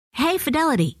Hey,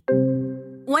 Fidelity.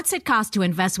 What's it cost to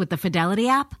invest with the Fidelity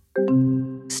app?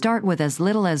 Start with as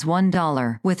little as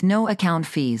 $1 with no account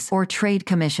fees or trade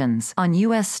commissions on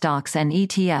U.S. stocks and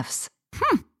ETFs.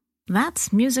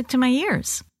 That's music to my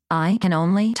ears. I can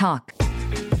only talk.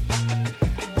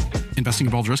 Investing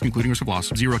involves risk, including risk of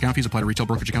loss. Zero account fees apply to retail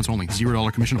brokerage accounts only.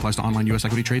 $0 commission applies to online U.S.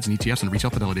 equity trades and ETFs and retail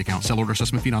Fidelity account. Sell order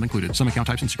assessment fee not included. Some account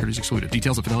types and securities excluded.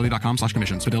 Details at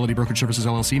fidelity.com/commissions. Fidelity Brokerage Services,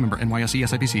 LLC, member NYSE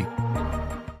SIPC.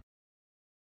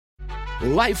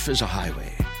 Life is a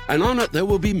highway, and on it there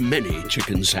will be many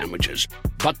chicken sandwiches.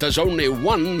 But there's only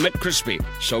one McCrispy.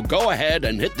 So go ahead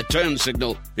and hit the turn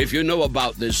signal if you know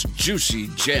about this juicy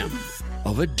gem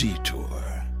of a detour.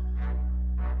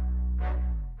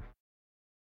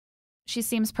 She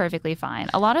seems perfectly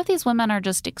fine. A lot of these women are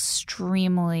just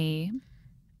extremely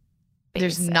basic.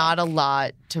 There's not a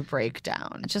lot to break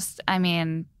down.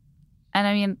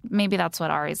 Maybe that's what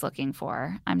Ari's looking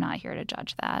for. I'm not here to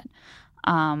judge that.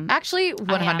 Actually,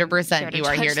 100% you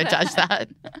are here to judge that.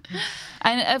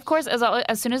 And of course,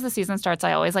 as soon as the season starts,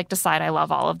 I always decide I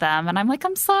love all of them. And I'm like,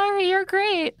 I'm sorry, you're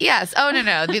great. Yes. Oh,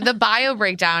 no. The bio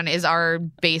breakdown is our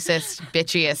basest,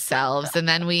 bitchiest selves. And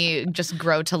then we just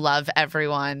grow to love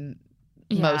everyone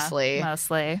mostly.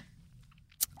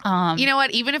 You know what?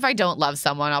 Even if I don't love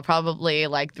someone, I'll probably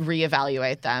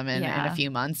reevaluate them in a few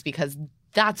months because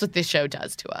that's what this show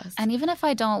does to us. And even if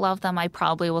I don't love them, I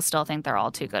probably will still think they're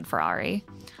all too good for Ari.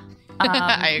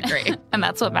 I agree. And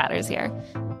that's what matters here.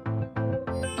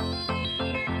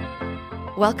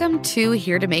 Welcome to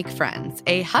Here to Make Friends,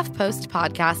 a HuffPost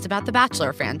podcast about the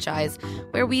Bachelor franchise,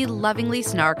 where we lovingly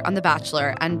snark on The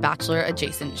Bachelor and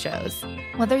Bachelor-adjacent shows.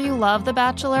 Whether you love The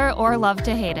Bachelor or love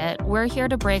to hate it, we're here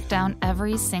to break down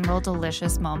every single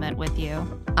delicious moment with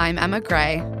you. I'm Emma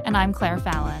Gray. And I'm Claire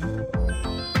Fallon.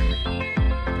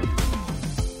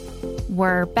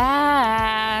 We're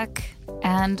back.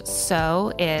 And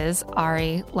so is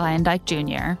Ari Luyendyk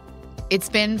Jr. It's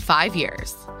been 5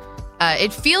 years.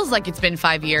 It feels like it's been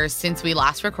 5 years since we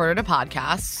last recorded a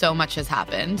podcast. So much has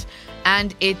happened.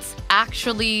 And it's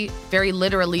actually very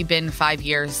literally been 5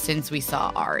 years since we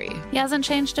saw Ari. He hasn't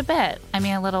changed a bit. I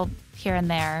mean, a little here and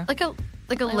there. Like a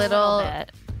little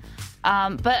bit.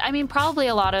 But probably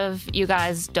a lot of you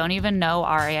guys don't even know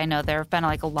Ari. I know there have been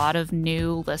a lot of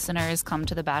new listeners come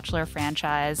to the Bachelor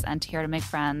franchise and to Here to Make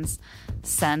Friends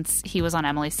since he was on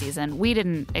Emily's season. We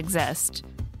didn't exist,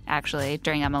 actually,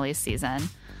 during Emily's season.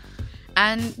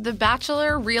 And The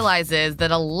Bachelor realizes that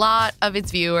a lot of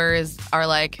its viewers are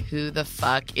like, who the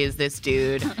fuck is this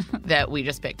dude that we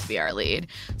just picked to be our lead?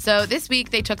 So this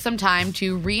week they took some time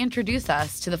to reintroduce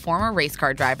us to the former race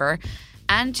car driver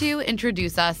and to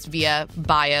introduce us via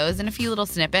bios and a few little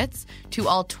snippets to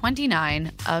all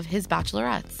 29 of his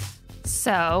bachelorettes.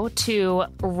 So to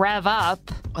rev up...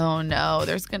 Oh no,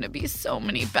 there's going to be so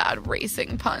many bad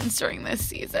racing puns during this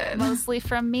season. Mostly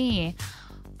from me.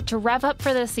 To rev up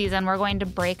for this season, we're going to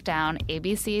break down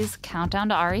ABC's Countdown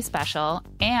to Ari special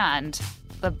and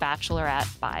the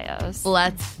Bachelorette bios.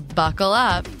 Let's buckle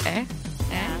up. Yeah,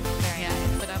 very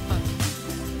nice. Put up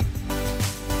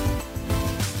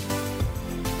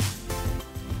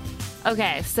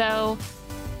Okay, so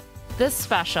this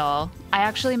special, I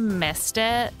actually missed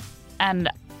it. And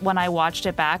when I watched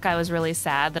it back, I was really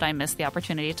sad that I missed the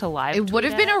opportunity to live tweet it. Would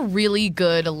have been a really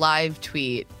good live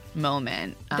tweet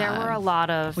moment. There were a lot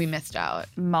of we missed out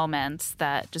moments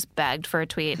that just begged for a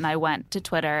tweet, and I went to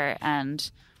Twitter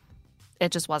and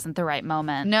it just wasn't the right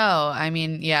moment. No,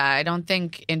 I don't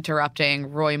think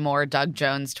interrupting Roy Moore, Doug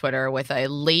Jones Twitter with a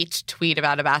late tweet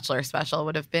about a Bachelor special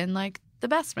would have been the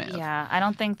best move. Yeah, I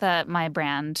don't think that my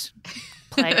brand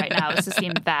play right now is to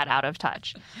seem that out of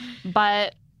touch.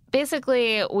 But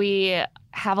basically, we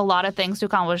have a lot of things to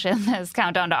accomplish in this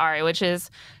Countdown to Ari, which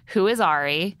is who is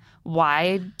Ari?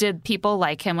 Why did people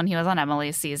like him when he was on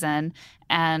Emily's season?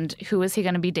 And who is he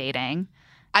going to be dating?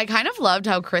 I kind of loved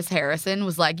how Chris Harrison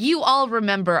was like, you all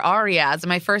remember Ari as. And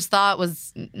my first thought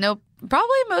was, nope,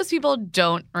 probably most people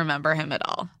don't remember him at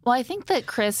all. Well, I think that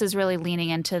Chris is really leaning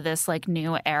into this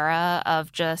new era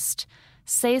of just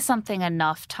say something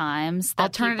enough times that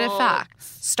alternative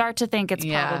facts start to think it's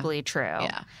probably true.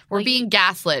 Yeah. We're being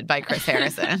gaslit by Chris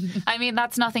Harrison.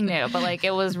 That's nothing new, but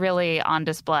it was really on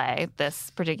display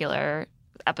this particular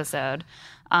episode.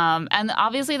 And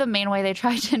obviously the main way they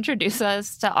tried to introduce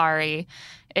us to Ari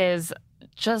is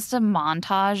just a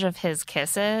montage of his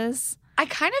kisses. I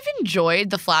kind of enjoyed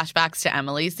the flashbacks to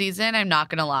Emily's season. I'm not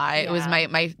going to lie. Yeah. It was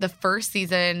the first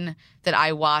season that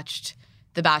I watched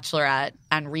The Bachelorette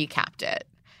and recapped it.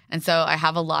 And so I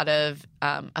have a lot of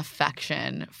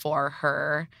affection for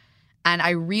her. And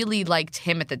I really liked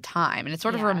him at the time. And it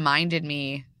sort of reminded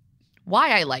me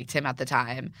why I liked him at the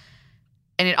time.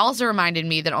 And it also reminded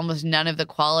me that almost none of the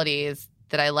qualities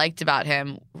that I liked about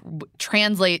him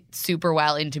translate super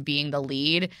well into being the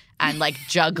lead and like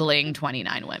juggling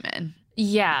 29 women.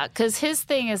 Yeah, because his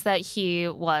thing is that he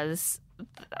was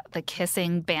the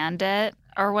kissing bandit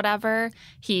or whatever.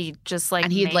 He just like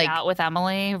made out with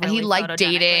Emily. Really and he liked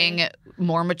dating photogenically.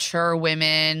 more mature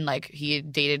women. Like he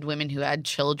had dated women who had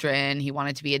children. He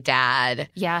wanted to be a dad.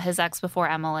 Yeah, his ex before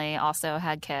Emily also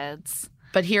had kids.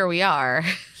 But here we are.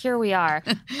 Here we are.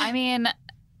 I mean,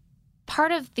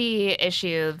 part of the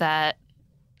issue that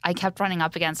I kept running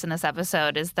up against in this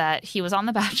episode is that he was on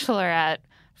The Bachelorette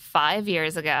 5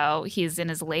 years ago. He's in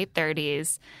his late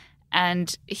 30s.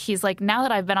 And he's like, now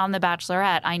that I've been on The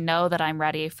Bachelorette, I know that I'm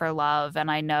ready for love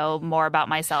and I know more about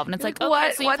myself. And it's like,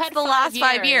 okay, so what's the last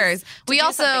 5 years? We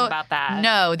also about that.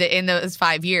 know that in those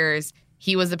 5 years,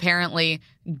 he was apparently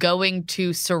going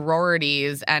to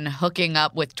sororities and hooking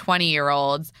up with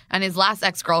 20-year-olds. And his last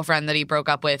ex-girlfriend that he broke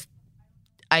up with,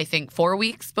 I think 4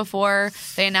 weeks before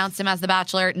they announced him as The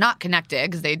Bachelor, not connected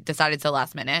because they decided so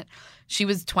last minute, she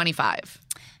was 25.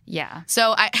 Yeah.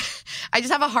 So I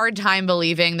just have a hard time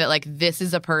believing that like this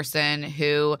is a person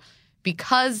who,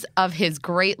 because of his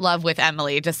great love with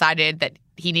Emily, decided that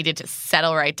he needed to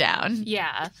settle right down.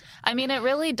 Yeah. I mean, it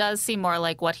really does seem more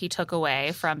like what he took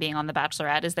away from being on The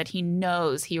Bachelorette is that he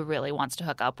knows he really wants to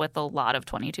hook up with a lot of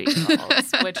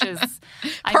 22-year-olds, which is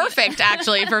perfect,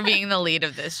 actually, for being the lead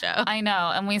of this show. I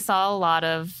know. And we saw a lot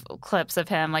of clips of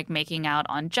him like making out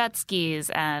on jet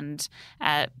skis and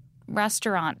at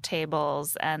restaurant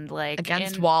tables and like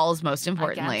against walls, most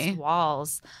importantly. Against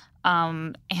walls.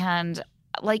 And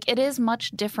like it is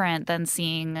much different than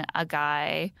seeing a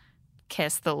guy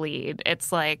kiss the lead.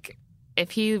 It's like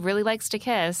if he really likes to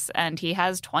kiss and he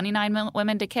has 29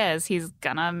 women to kiss, he's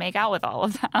gonna make out with all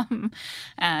of them.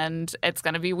 And it's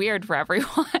gonna be weird for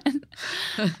everyone.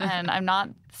 And I'm not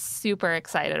super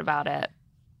excited about it.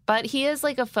 But he is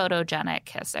like a photogenic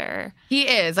kisser. He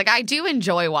is. Like, I do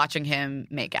enjoy watching him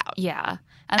make out. Yeah.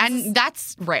 And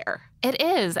that's rare. It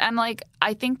is. And, like,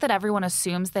 I think that everyone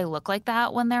assumes they look like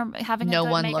that when they're having a good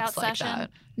makeout session. Like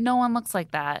that. No one looks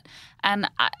like that. And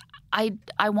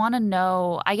I want to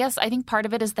know – I guess I think part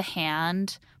of it is the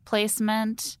hand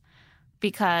placement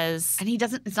because – And he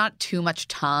doesn't – it's not too much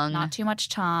tongue. Not too much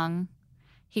tongue.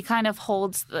 He kind of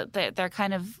holds – they're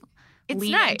kind of – it's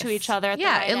lean nice. into each other at the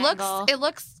yeah, right angle. It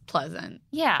looks pleasant.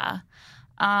 Yeah.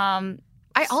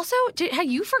 I also had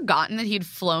you forgotten that he'd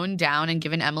flown down and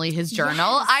given Emily his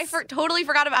journal? Yes. I totally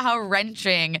forgot about how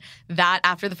wrenching that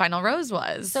after the final rose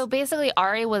was. So basically,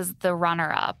 Ari was the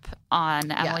runner-up on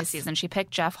Emily's season. She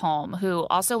picked Jeff Holm, who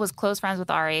also was close friends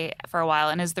with Ari for a while,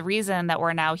 and is the reason that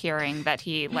we're now hearing that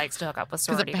he likes to hook up with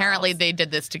sorority because apparently girls. They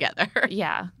did this together.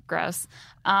 Yeah, gross.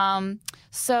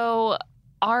 So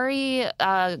Ari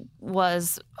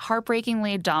was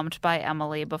heartbreakingly dumped by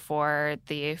Emily before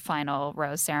the final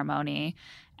rose ceremony.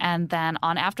 And then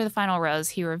after the final rose,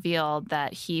 he revealed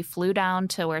that he flew down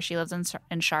to where she lives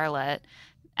in Charlotte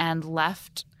and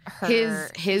left her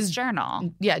his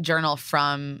journal. Yeah, journal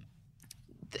from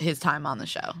his time on the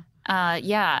show.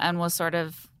 Yeah, and was sort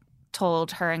of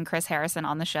told her and Chris Harrison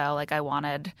on the show, like, I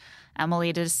wanted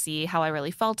Emily to see how I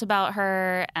really felt about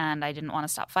her, and I didn't want to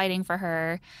stop fighting for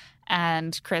her.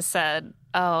 And Chris said,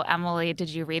 oh, Emily, did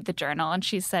you read the journal? And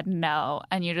she said no.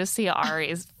 And you just see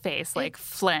Ari's face like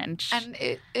flinch. And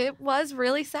it was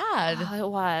really sad. Oh, it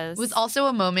was. It was also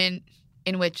a moment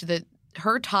in which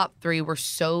her top three were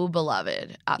so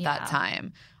beloved at that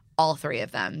time. All three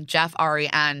of them, Jeff, Ari,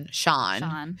 and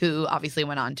Sean, who obviously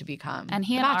went on to become And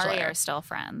he The and Bachelor. Ari are still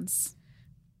friends.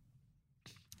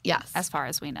 Yes. As far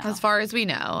as we know. As far as we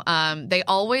know. They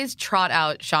always trot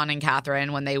out Sean and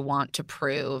Catherine when they want to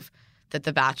prove that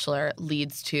The Bachelor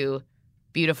leads to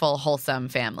beautiful, wholesome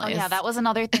families. Oh, yeah, that was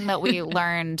another thing that we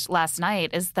learned last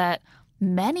night is that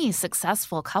many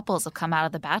successful couples have come out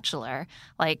of The Bachelor.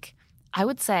 Like, I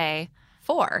would say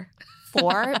four,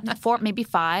 maybe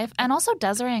five. And also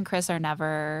Desiree and Chris are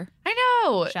never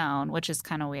shown, which is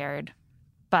kind of weird.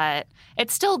 But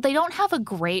it's still, they don't have a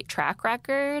great track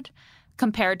record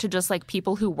compared to just like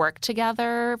people who work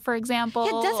together, for example.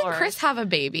 Yeah, doesn't Chris have a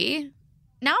baby?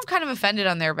 Now I'm kind of offended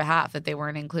on their behalf that they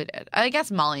weren't included. I guess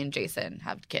Molly and Jason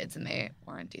have kids and they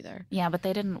weren't either. Yeah, but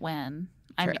they didn't win.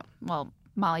 True.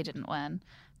 Molly didn't win.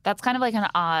 That's kind of like an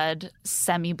odd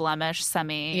semi-blemish,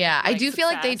 Yeah, I do feel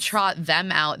like they success. trot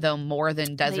them out, though, more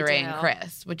than Desiree and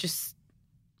Chris, which is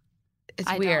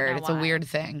it's weird. It's a weird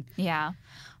thing. Yeah.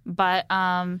 But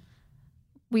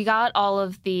we got all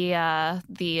of the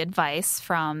advice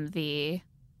from the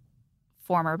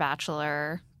former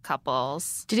Bachelor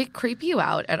couples. Did it creep you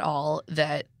out at all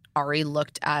that Ari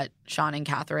looked at Sean and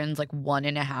Catherine's like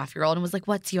 1.5-year-old and was like,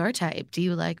 "What's your type? Do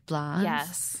you like blondes?"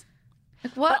 Yes.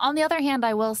 Like, what? But on the other hand,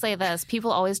 I will say this.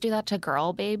 People always do that to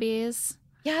girl babies.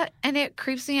 Yeah, and it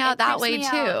creeps me out It that creeps way me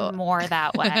too. out more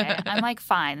that way. I'm like,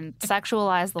 fine,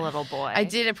 sexualize the little boy. I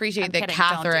did appreciate I'm that kidding,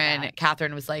 don't do that.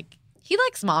 Catherine was like, "He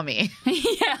likes mommy."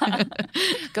 Yeah.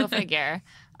 Go figure.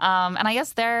 And I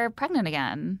guess they're pregnant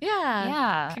again. Yeah.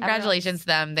 Yeah. Congratulations to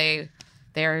them.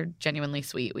 They're genuinely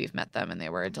sweet. We've met them and they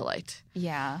were a delight.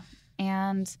 Yeah.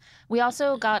 And we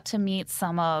also got to meet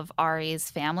some of Ari's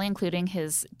family, including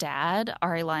his dad,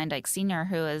 Ari Lyondike Sr.,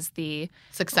 who is the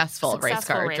Successful race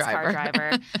car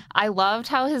driver. I loved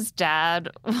how his dad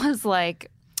was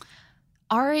like,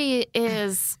 Ari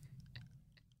is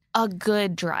a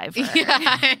good driver. Yeah,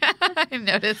 I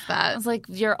noticed that. It's like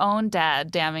your own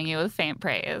dad damning you with faint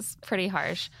praise. Pretty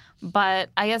harsh. But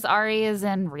I guess Ari is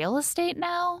in real estate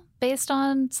now, based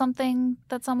on something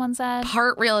that someone said.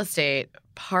 Part real estate,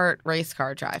 part race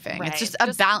car driving. Right. It's just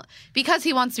about because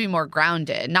he wants to be more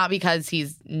grounded, not because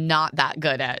he's not that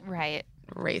good at Right.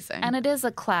 racing. And it is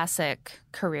a classic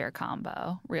career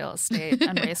combo, real estate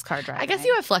and race car driving. I guess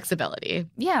you have flexibility.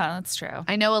 Yeah, that's true.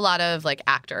 I know a lot of like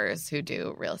actors who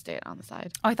do real estate on the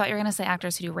side. Oh, I thought you were going to say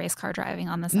actors who do race car driving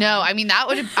on this. No, I mean, that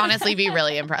would honestly be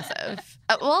really impressive.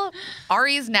 Well,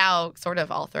 Ari's now sort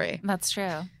of all three. That's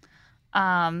true.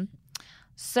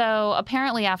 So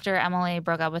apparently after Emily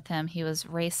broke up with him, he was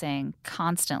racing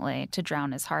constantly to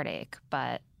drown his heartache,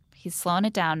 but he's slowing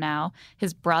it down now.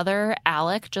 His brother,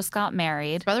 Alec, just got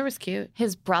married. His brother was cute.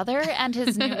 His brother and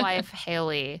his new wife,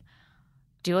 Haley,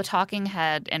 do a talking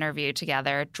head interview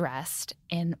together dressed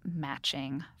in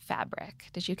matching fabric.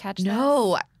 Did you catch that?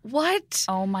 No. What?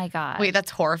 Oh, my God. Wait,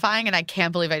 that's horrifying, and I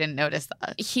can't believe I didn't notice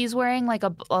that. He's wearing like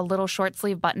a little short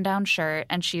sleeve button down shirt,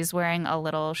 and she's wearing a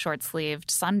little short sleeved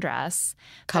sundress.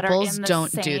 that are Couples in the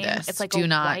don't do same- this. It's like Do a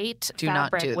not- white do not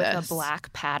fabric do with this. a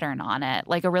black pattern on it,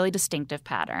 like a really distinctive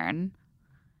pattern.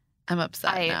 I'm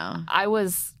upset now.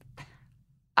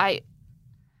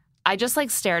 I just like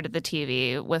stared at the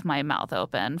TV with my mouth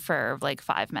open for like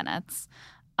 5 minutes.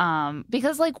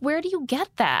 Because like, where do you get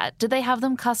that? Did they have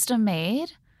them custom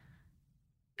made?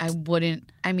 I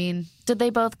wouldn't. I mean, Did they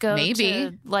both go Maybe.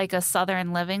 to like a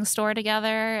Southern Living store together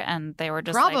and they were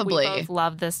just Probably. like, we both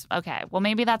love this? Okay, well,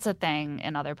 maybe that's a thing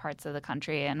in other parts of the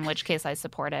country, in which case I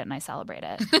support it and I celebrate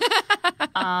it.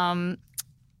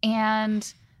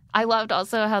 And I loved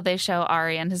also how they show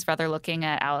Ari and his brother looking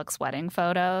at Alec's wedding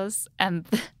photos, and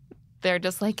they're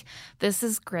just like, this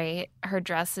is great. Her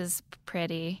dress is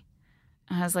pretty.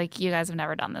 And I was like, you guys have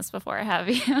never done this before, have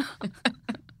you?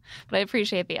 But I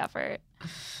appreciate the effort.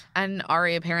 and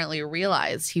Ari apparently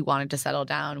realized he wanted to settle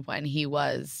down when he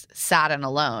was sad and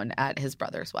alone at his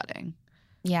brother's wedding.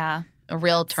 Yeah, A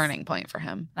real turning point for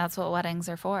him. that's what weddings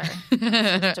are for.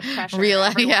 To pressure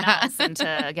everyone else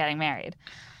into getting married.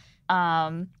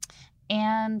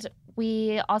 And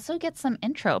we also get some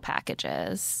intro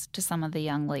packages to some of the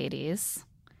young ladies.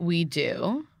 We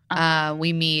do.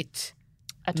 We meet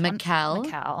Mikkel,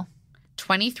 Mikkel,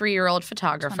 23-year-old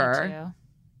photographer. 22,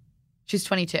 She's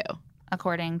 22.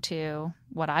 according to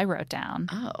what I wrote down.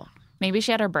 Oh. Maybe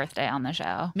she had her birthday on the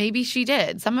show. Maybe she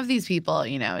did. Some of these people,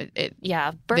 Yeah, they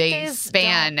birthdays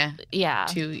span don't- Yeah.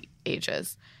 2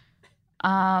 ages.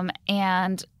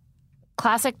 And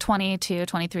classic 22,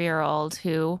 23-year-old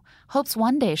who hopes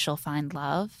one day she'll find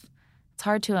love. It's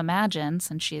hard to imagine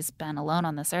since she's been alone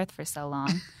on this earth for so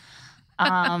long.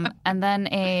 And then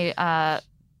a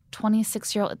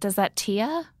 26-year-old, is that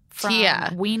Tia? From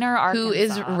Tia, Wiener, Arkansas. Who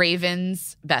is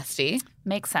Raven's bestie.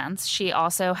 Makes sense. She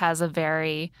also has a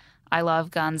very I love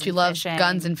guns She and loves fishing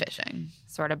guns and fishing.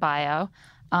 sort of bio.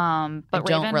 But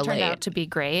don't Raven turned relate. out to be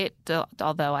great,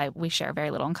 although we share very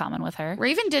little in common with her.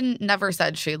 Raven never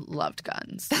said she loved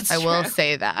guns. That's I will true.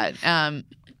 say that. But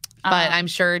I'm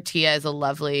sure Tia is a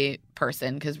lovely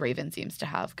person because Raven seems to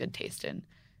have good taste in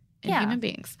Yeah. human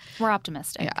beings. We're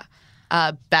optimistic.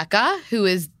 Yeah. Becca, who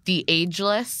is the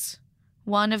ageless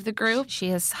one of the group. She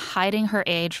is hiding her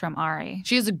age from Ari.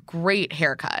 She has a great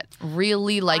haircut.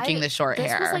 Really liking the short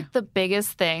hair. This was like the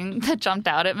biggest thing that jumped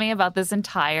out at me about this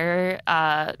entire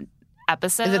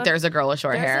episode. Is that there's a girl with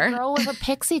short hair? There's a girl with a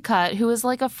pixie cut who is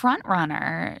like a front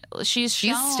runner. She's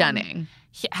shown stunning.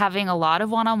 having a lot of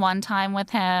one-on-one time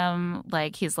with him.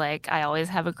 Like he's like, I always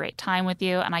have a great time with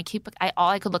you, and all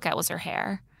I could look at was her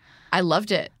hair. I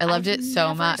loved it. I loved I've it so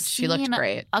never much. She looked seen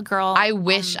great. A girl. I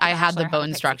wish on I had the Bachelor have a bone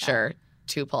pixie structure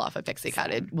to pull off a pixie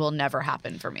cut. It will never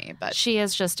happen for me. But She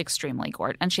is just extremely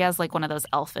gorgeous, and she has like one of those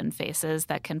elfin faces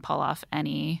that can pull off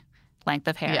any length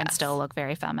of hair and Yes. still look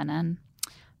very feminine.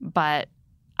 But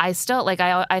I still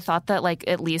I thought that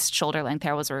at least shoulder length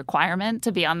hair was a requirement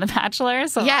to be on The Bachelor.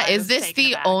 So yeah, is this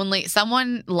the only?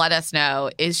 Someone let us know.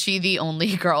 Is she the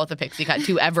only girl with a pixie cut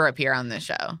to ever appear on this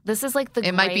show? This is like the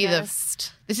It greatest. might be the.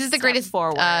 This is the greatest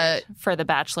forward for the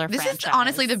Bachelor This franchise. is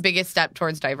honestly the biggest step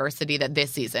towards diversity that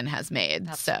this season has made.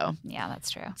 Yeah, that's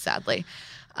true. Sadly,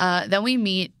 then we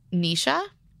meet Nisha,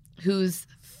 who's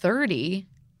 30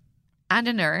 and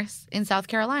a nurse in South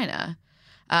Carolina.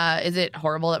 Is it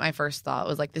horrible that my first thought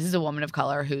was this is a woman of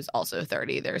color who's also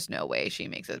 30. There's no way she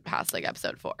makes it past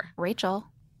episode 4. Rachel.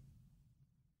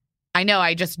 I know.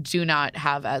 I just do not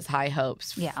have as high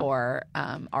hopes Yeah. for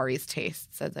Ari's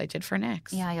tastes as I did for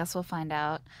Nick's. Yeah, I guess we'll find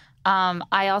out.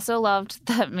 I also loved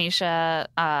that Misha,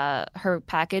 her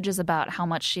package is about how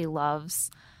much she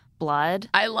loves blood.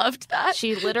 I loved that.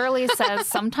 She literally says,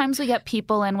 sometimes we get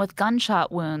people in with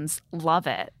gunshot wounds. Love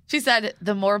it. She said,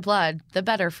 the more blood, the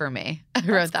better for me. I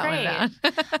wrote that one down.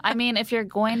 I mean, if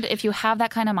you have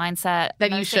that kind of mindset,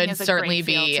 then you nursing should is a certainly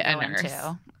great field be to a go nurse.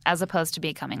 into, as opposed to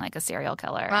becoming a serial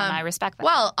killer. And I respect that.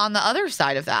 Well, on the other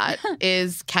side of that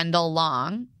is Kendall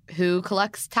Long, who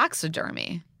collects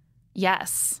taxidermy.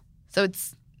 Yes. So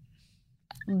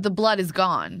the blood is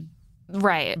gone.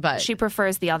 Right. But she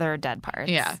prefers the other dead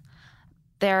parts. Yeah.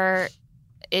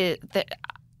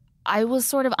 I was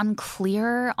sort of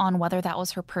unclear on whether that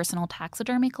was her personal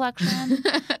taxidermy collection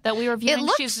that we were viewing.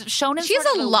 She's shown in She has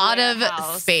sort a of lot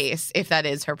warehouse. of space if that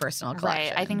is her personal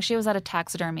collection. Right. I think she was at a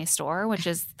taxidermy store, which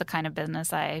is the kind of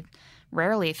business I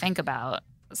rarely think about.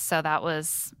 So that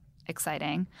was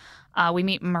exciting. We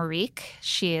meet Marique.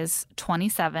 She is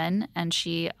 27, and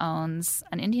she owns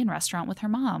an Indian restaurant with her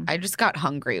mom. I just got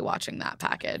hungry watching that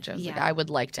package. I was Yeah. I would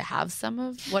like to have some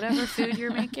of whatever food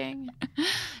you're making.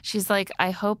 She's like,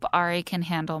 I hope Ari can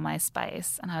handle my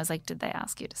spice. And I was like, did they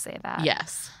ask you to say that?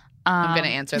 Yes. I'm going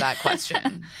to answer that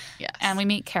question. Yes. And we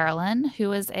meet Carolyn,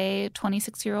 who is a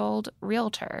 26-year-old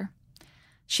realtor.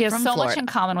 She has From so much Florida. in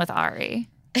common with Ari.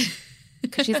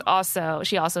 Because she also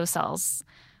sells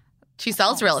She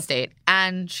sells real estate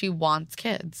and she wants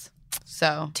kids.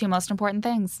 So, 2 most important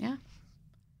things. yeah.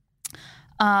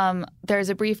 There's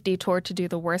a brief detour to do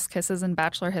the worst kisses in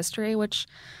Bachelor history, which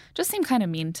just seemed kind of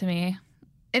mean to me.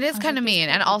 It is kind of mean.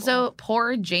 And also,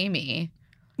 poor Jamie.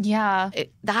 Yeah.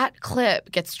 That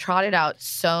clip gets trotted out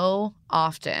so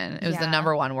often. It was the Yeah.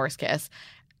 number one worst kiss.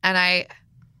 And I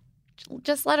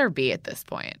just let her be at this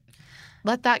point.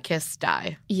 Let that kiss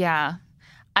die. Yeah.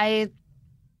 I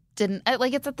didn't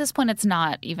it's at this point it's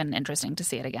not even interesting to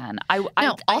see it again.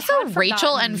 Also had Rachel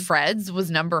forgotten- and Fred's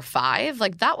was number 5.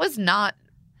 That was not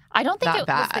I don't think that it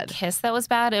was bad. the kiss that was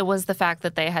bad. It was the fact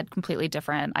that they had completely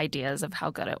different ideas of how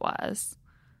good it was.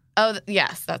 Oh,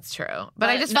 yes, that's true. But But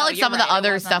I just no, felt like you're some of right, the it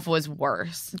other wasn't. stuff was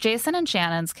worse. Jason and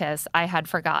Shannon's kiss I had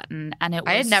forgotten, and it was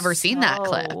I had never seen that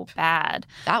clip. so bad.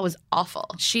 That was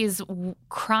awful. She's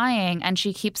crying and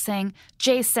she keeps saying,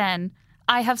 Jason,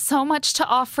 I have so much to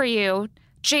offer you.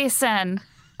 Jason,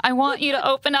 I want you to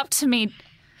open up to me.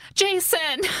 Jason.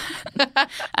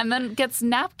 And then gets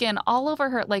napkin all over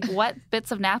her, wet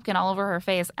bits of napkin all over her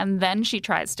face. And then she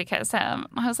tries to kiss him.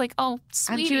 I was like, oh,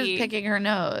 sweetie. And she was picking her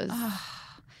nose.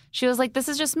 She was like, this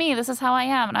is just me. This is how I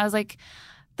am. And I was like,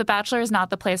 The Bachelor is not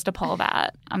the place to pull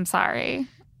that. I'm sorry.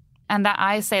 And that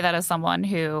I say that as someone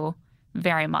who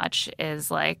very much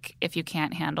is like, if you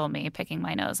can't handle me picking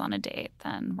my nose on a date,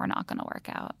 then we're not going to work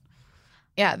out.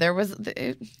 Yeah, there was,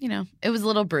 it was a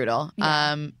little brutal.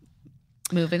 Yeah.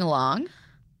 Moving along.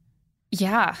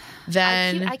 Yeah.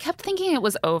 Then I kept thinking it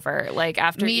was over,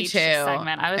 after me each too.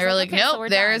 segment. I was They were like, okay, nope, so we're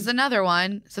there's done. another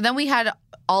one. So then we had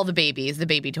all the babies, the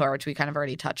baby tour, which we kind of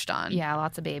already touched on. Yeah,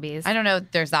 lots of babies. I don't know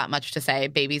if there's that much to say.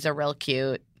 Babies are real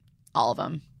cute. All of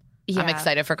them. Yeah. I'm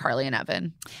excited for Carly and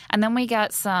Evan. And then we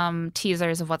get some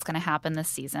teasers of what's going to happen this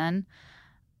season.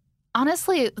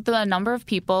 Honestly, the number of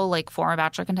people, former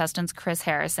Bachelor contestants, Chris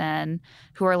Harrison,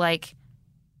 who are like,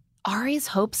 Ari's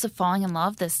hopes of falling in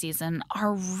love this season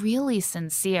are really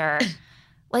sincere.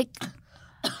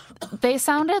 They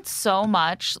sounded so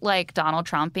much like Donald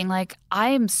Trump being like, I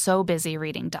am so busy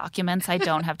reading documents, I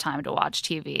don't have time to watch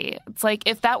TV. It's like,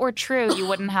 if that were true, you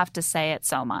wouldn't have to say it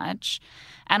so much.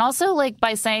 And also,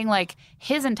 by saying,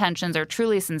 his intentions are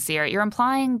truly sincere, you're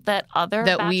implying that other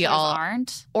That bachelors we all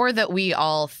aren't. Or that we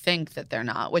all think that they're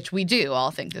not, which we do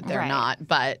all think that they're Right. not.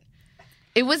 But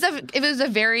it was a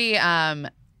very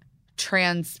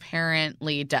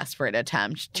transparently desperate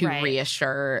attempt to Right.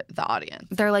 reassure the audience.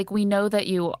 They're like, we know that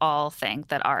you all think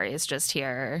that Ari is just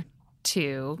here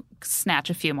to snatch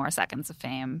a few more seconds of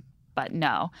fame, but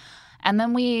no. And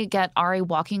then we get Ari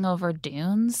walking over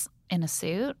dunes in a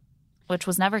suit. which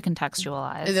was never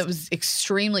contextualized. It was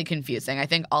extremely confusing. I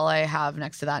think all I have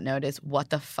next to that note is, what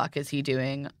the fuck is he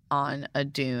doing on a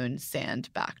dune sand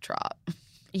backdrop?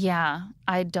 Yeah,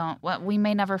 I don't. Well, we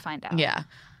may never find out. Yeah.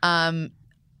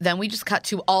 Then we just cut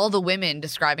to all the women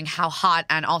describing how hot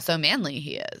and also manly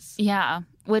he is. Yeah,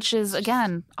 which is,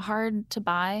 again, hard to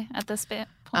buy at this point.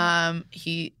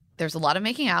 There's a lot of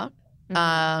making out,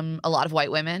 a lot of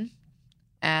white women,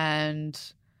 and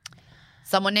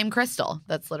someone named Crystal.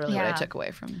 That's literally what I took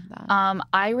away from that.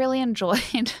 I really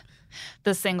enjoyed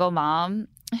the single mom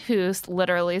who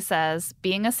literally says,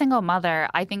 being a single mother,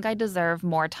 I think I deserve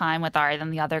more time with Ari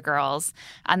than the other girls,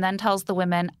 and then tells the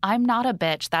women, I'm not a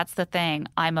bitch, that's the thing,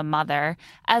 I'm a mother,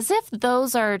 as if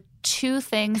those are two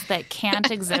things that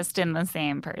can't exist in the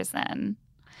same person.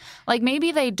 Like,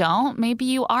 maybe they don't. Maybe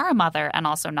you are a mother and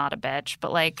also not a bitch,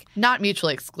 but like, not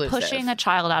mutually exclusive. Pushing a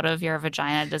child out of your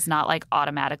vagina does not like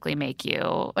automatically make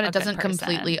you But it doesn't good person.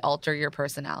 Completely alter your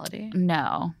personality.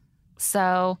 No.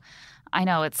 So I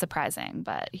know it's surprising,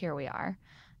 but here we are.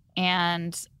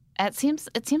 And it seems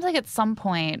like at some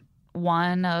point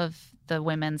one of the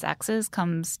women's exes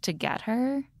comes to get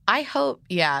her. I hope,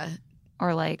 yeah.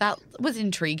 Or like, that was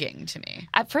intriguing to me.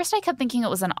 At first I kept thinking it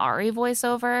was an Ari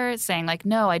voiceover saying like,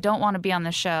 no, I don't want to be on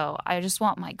the show. I just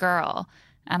want my girl.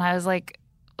 And I was like,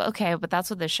 okay, but that's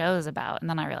what the show is about. And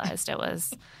then I realized it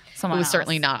was someone else.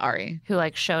 Certainly not Ari. Who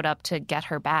like showed up to get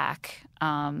her back.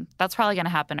 That's probably going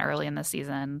to happen early in the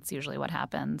season. It's usually what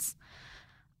happens.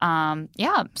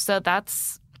 Yeah, so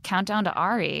that's Countdown to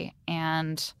Ari.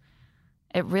 And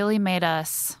it really made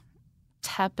us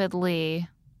tepidly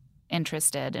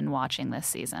interested in watching this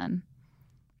season.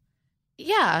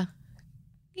 Yeah,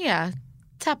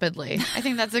 tepidly. I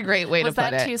think that's a great way to put it.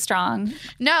 Was that too strong?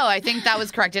 No, I think that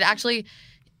was correct.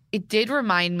 It did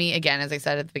remind me, again, as I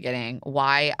said at the beginning,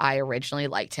 why I originally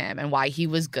liked him and why he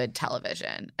was good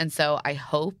television. And so I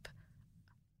hope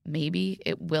maybe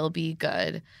it will be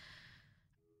good.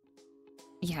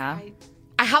 Yeah.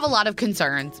 I have a lot of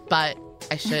concerns, but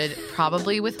I should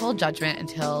probably withhold judgment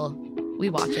until we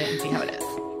watch it and see how it is.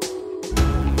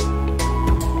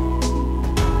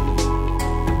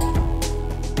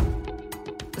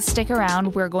 Stick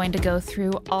around. We're going to go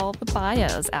through all the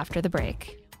bios after the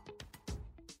break.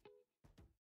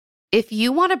 If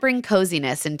you want to bring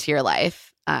coziness into your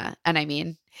life, and I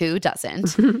mean, who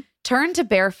doesn't, turn to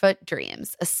Barefoot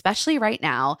Dreams, especially right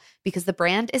now, because the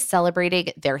brand is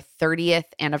celebrating their 30th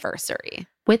anniversary.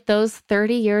 With those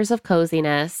 30 years of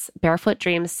coziness, Barefoot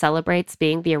Dreams celebrates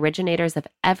being the originators of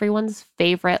everyone's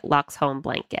favorite Luxe home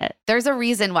blanket. There's a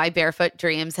reason why Barefoot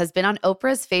Dreams has been on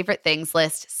Oprah's favorite things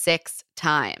list 6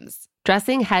 times.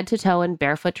 Dressing head to toe in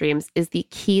Barefoot Dreams is the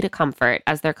key to comfort,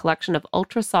 as their collection of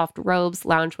ultra-soft robes,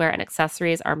 loungewear, and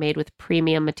accessories are made with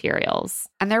premium materials.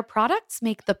 And their products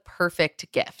make the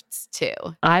perfect gifts, too.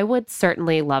 I would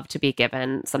certainly love to be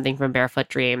given something from Barefoot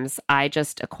Dreams. I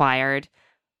just acquired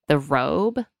the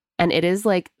robe, and it is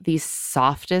like the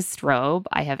softest robe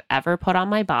I have ever put on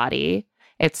my body.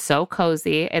 It's so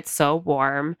cozy. It's so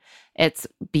warm. It's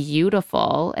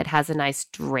beautiful. It has a nice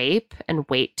drape and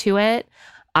weight to it.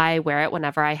 I wear it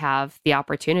whenever I have the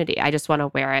opportunity. I just want to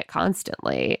wear it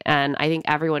constantly. And I think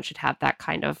everyone should have that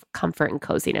kind of comfort and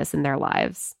coziness in their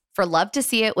lives. For Love to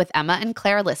See It with Emma and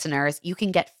Claire listeners, you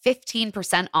can get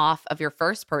 15% off of your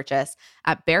first purchase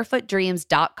at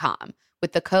barefootdreams.com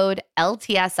with the code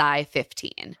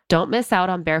LTSI15. Don't miss out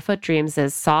on Barefoot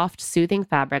Dreams' soft, soothing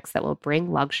fabrics that will bring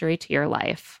luxury to your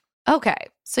life. Okay,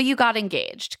 so you got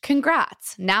engaged.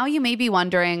 Congrats. Now you may be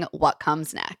wondering what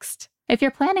comes next. If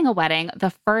you're planning a wedding, the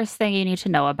first thing you need to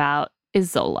know about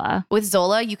is Zola. With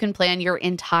Zola, you can plan your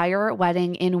entire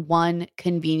wedding in one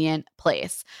convenient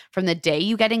place. From the day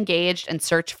you get engaged and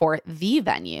search for the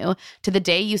venue to the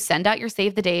day you send out your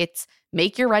save the dates,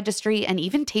 make your registry, and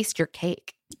even taste your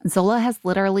cake. Zola has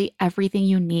literally everything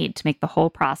you need to make the whole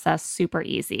process super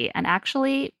easy and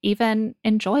actually even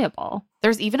enjoyable.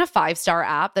 There's even a 5-star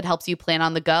app that helps you plan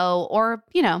on the go or,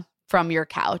 from your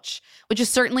couch, which is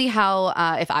certainly how,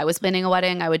 if I was planning a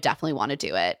wedding, I would definitely want to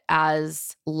do it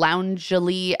as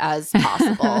loungily as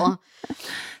possible.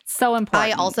 So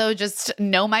important. I also just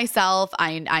know myself.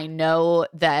 I know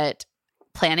that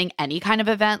planning any kind of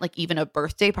event, like even a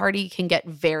birthday party, can get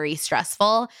very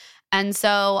stressful. And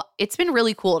so it's been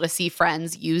really cool to see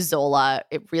friends use Zola.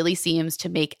 It really seems to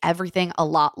make everything a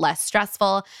lot less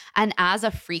stressful. And as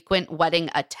a frequent wedding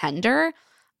attender,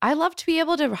 I love to be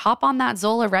able to hop on that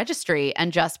Zola registry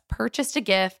and just purchase a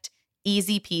gift.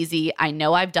 Easy peasy. I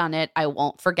know I've done it. I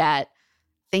won't forget.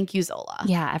 Thank you, Zola.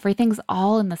 Yeah, everything's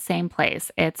all in the same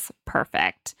place. It's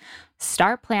perfect.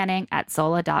 Start planning at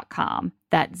Zola.com.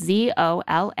 That's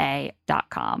ZOLA.com.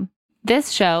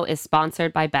 This show is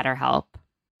sponsored by BetterHelp.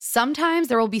 Sometimes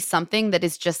there will be something that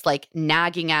is just like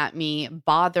nagging at me,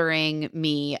 bothering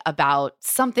me about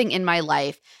something in my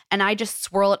life, and I just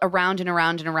swirl it around and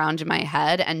around and around in my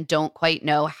head and don't quite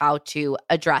know how to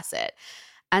address it.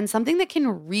 And something that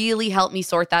can really help me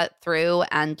sort that through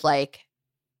and like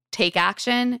take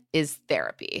action is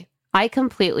therapy. I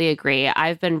completely agree.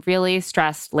 I've been really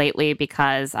stressed lately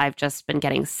because I've just been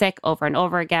getting sick over and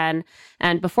over again.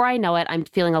 And before I know it, I'm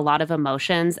feeling a lot of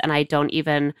emotions and I don't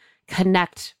even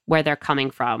connect where they're coming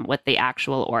from with the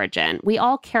actual origin. We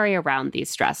all carry around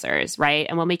these stressors, right?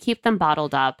 And when we keep them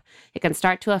bottled up, it can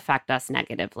start to affect us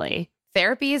negatively.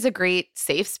 Therapy is a great,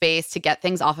 safe space to get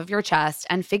things off of your chest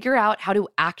and figure out how to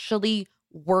actually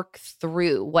work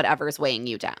through whatever's weighing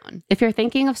you down. If you're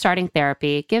thinking of starting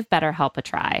therapy, give BetterHelp a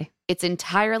try. It's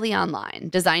entirely online,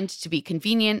 designed to be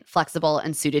convenient, flexible,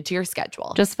 and suited to your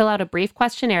schedule. Just fill out a brief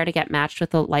questionnaire to get matched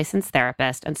with a licensed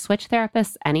therapist and switch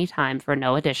therapists anytime for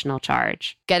no additional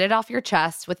charge. Get it off your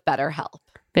chest with BetterHelp.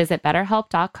 Visit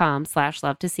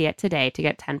betterhelp.com/lovetoseeit today to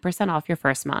get 10% off your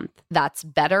first month. That's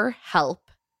BetterHelp,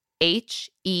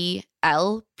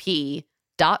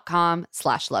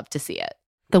 HELP.com/lovetoseeit.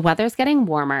 The weather's getting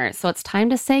warmer, so it's time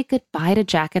to say goodbye to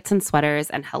jackets and sweaters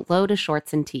and hello to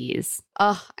shorts and tees.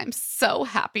 Oh, I'm so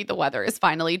happy the weather is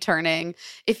finally turning.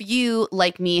 If you,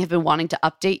 like me, have been wanting to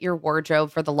update your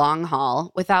wardrobe for the long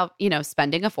haul without,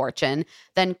 spending a fortune,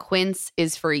 then Quince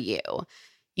is for you.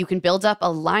 You can build up a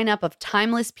lineup of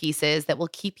timeless pieces that will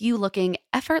keep you looking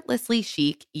effortlessly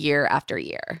chic year after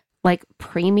year. Like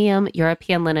premium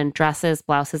European linen dresses,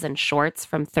 blouses, and shorts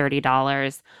from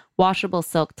 $30, washable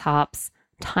silk tops,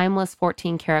 timeless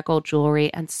 14-karat gold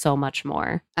jewelry, and so much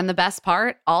more. And the best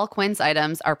part, all Quince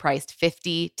items are priced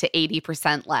 50 to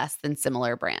 80% less than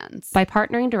similar brands. By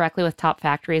partnering directly with top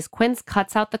factories, Quince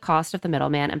cuts out the cost of the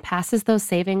middleman and passes those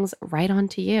savings right on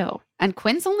to you. And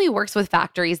Quince only works with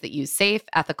factories that use safe,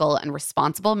 ethical, and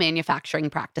responsible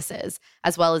manufacturing practices,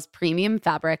 as well as premium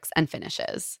fabrics and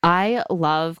finishes. I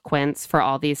love Quince for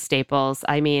all these staples.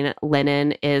 I mean,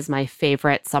 linen is my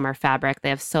favorite summer fabric. They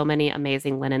have so many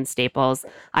amazing linen staples.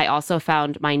 I also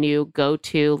found my new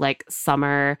go-to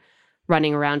summer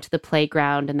running around to the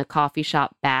playground and the coffee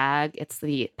shop bag. It's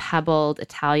the pebbled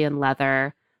Italian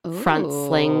leather front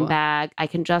sling bag. I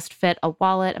can just fit a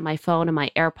wallet and my phone and my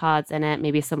AirPods in it,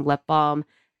 maybe some lip balm.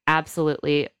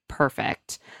 Absolutely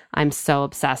perfect. I'm so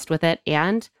obsessed with it.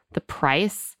 And the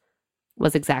price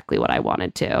was exactly what I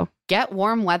wanted to. Get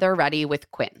warm weather ready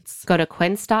with Quince. Go to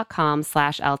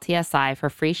quince.com/LTSI for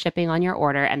free shipping on your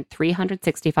order and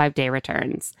 365-day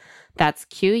returns. That's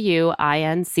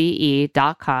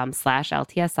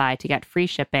QUINCE.com/LTSI to get free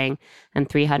shipping and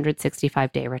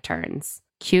 365-day returns.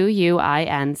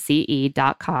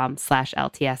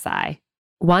 QUINCE.com/LTSI.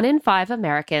 1 in 5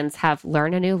 Americans have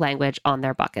learn a new language on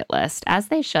their bucket list, as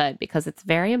they should, because it's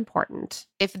very important.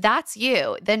 If that's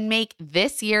you, then make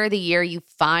this year the year you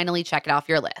finally check it off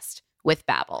your list with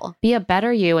Babbel. Be a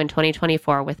better you in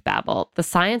 2024 with Babbel, the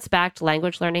science-backed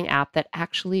language learning app that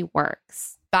actually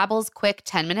works. Babbel's quick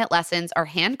 10-minute lessons are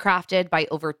handcrafted by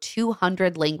over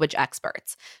 200 language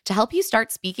experts to help you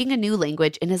start speaking a new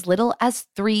language in as little as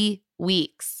 3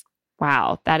 weeks.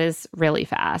 Wow, that is really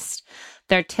fast.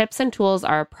 Their tips and tools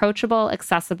are approachable,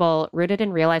 accessible, rooted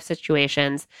in real-life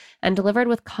situations, and delivered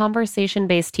with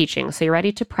conversation-based teaching, so you're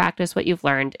ready to practice what you've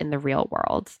learned in the real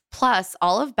world. Plus,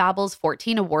 all of Babbel's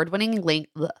 14 award-winning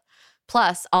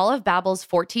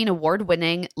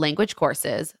language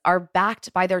courses are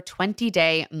backed by their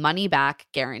 20-day money-back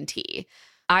guarantee.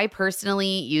 I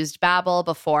personally used Babbel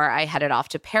before I headed off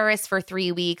to Paris for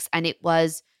 3 weeks, and it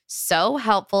was so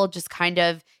helpful, just kind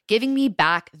of giving me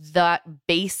back that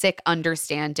basic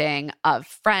understanding of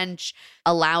French,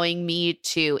 allowing me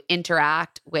to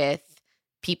interact with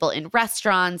people in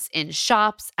restaurants, in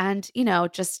shops, and,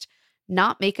 just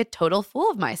not make a total fool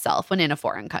of myself when in a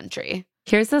foreign country.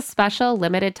 Here's a special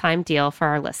limited time deal for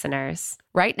our listeners.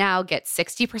 Right now, get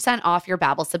 60% off your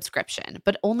Babbel subscription,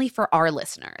 but only for our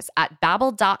listeners at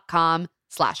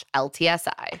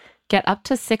babbel.com/LTSI. Get up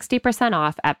to 60%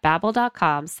 off at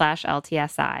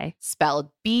babbel.com/LTSI. Spelled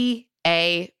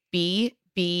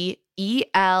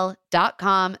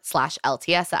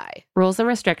BABBEL.com/LTSI. Rules and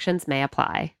restrictions may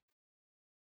apply.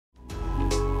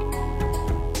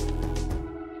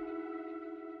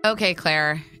 Okay,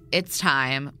 Claire, it's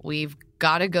time. We've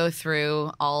got to go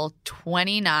through all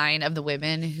 29 of the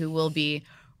women who will be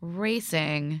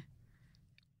racing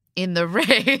in the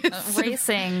race.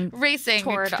 Racing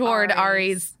toward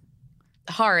Ari's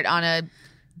heart on a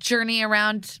journey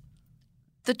around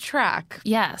the track.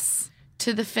 Yes.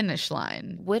 To the finish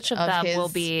line. Which of them will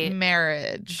be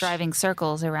marriage driving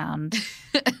circles around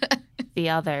the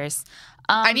others.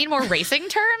 I need more racing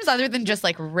terms other than just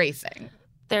like racing.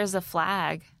 There's a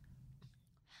flag.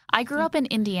 I grew up in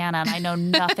Indiana and I know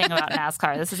nothing about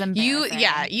NASCAR. This is embarrassing.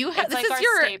 It's like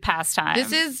our state pastime.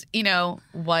 This is,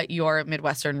 what your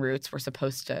Midwestern roots were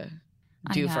supposed to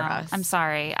do for us. I'm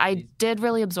sorry. I did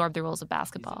really absorb the rules of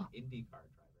basketball. He's an IndyCar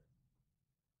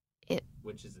driver.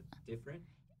 Which is different?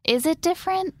 Is it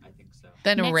different? I think so.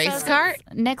 Then a race car?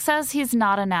 Nick says he's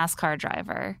not a NASCAR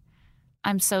driver.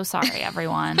 I'm so sorry,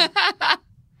 everyone.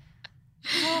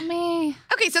 Tell me.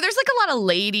 Okay, so there's like a lot of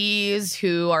ladies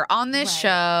who are on this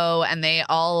show and they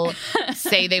all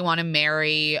say they want to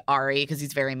marry Ari because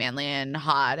he's very manly and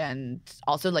hot and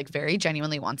also like very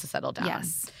genuinely wants to settle down.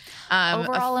 Yes.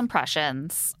 Overall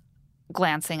impressions,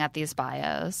 glancing at these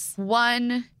bios.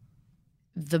 One,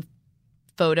 the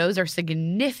photos are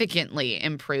significantly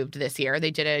improved this year.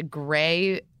 They did a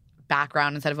gray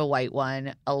background instead of a white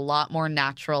one, a lot more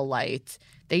natural light.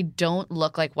 They don't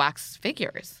look like wax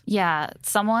figures. Yeah.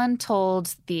 Someone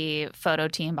told the photo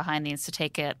team behind these to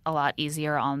take it a lot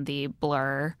easier on the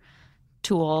blur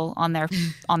tool on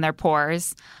their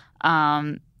pores.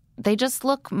 They just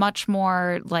look much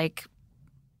more like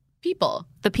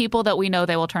the people that we know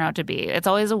they will turn out to be. It's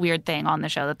always a weird thing on the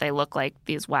show that they look like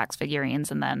these wax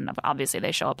figurines and then obviously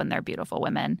they show up and they're beautiful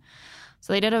women.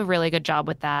 So they did a really good job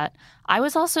with that. I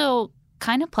was also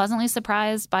kind of pleasantly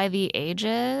surprised by the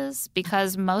ages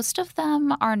because most of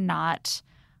them are not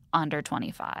under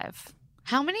 25.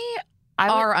 How many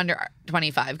are under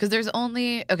 25? Because there's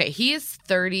only – he is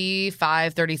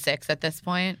 35, 36 at this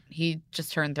point. He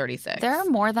just turned 36. There are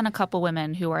more than a couple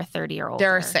women who are 30 or older.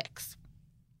 There are 6.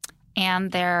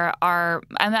 And there are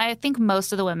 – I think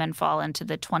most of the women fall into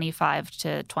the 25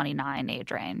 to 29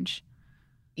 age range.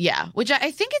 Yeah, which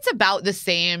I think it's about the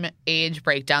same age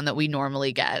breakdown that we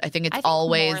normally get. I think it's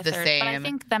always the same. But I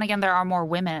think then again there are more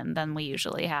women than we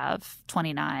usually have.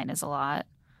 29 is a lot.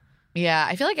 Yeah,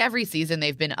 I feel like every season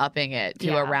they've been upping it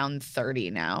to around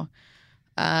 30 now.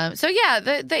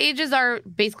 The ages are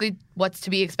basically what's to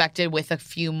be expected with a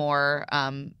few more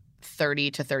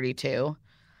 30 to 32.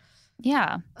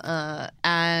 Yeah.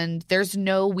 And there's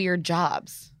no weird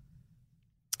jobs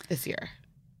this year.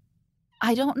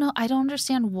 I don't know. I don't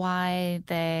understand why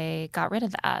they got rid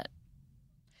of that.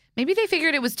 Maybe they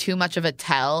figured it was too much of a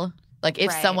tell. Like,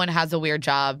 if someone has a weird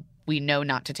job, we know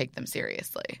not to take them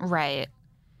seriously. Right.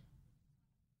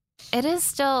 It is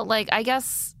still, like, I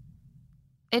guess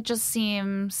it just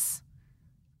seems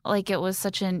like it was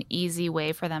such an easy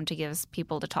way for them to give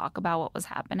people to talk about what was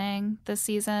happening this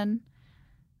season.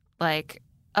 Like,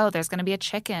 oh, there's going to be a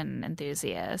chicken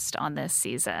enthusiast on this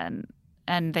season.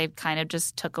 And they kind of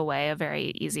just took away a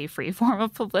very easy free form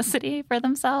of publicity for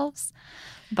themselves.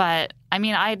 But, I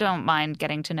mean, I don't mind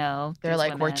getting to know They're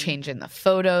like, women. We're changing the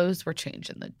photos. We're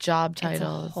changing the job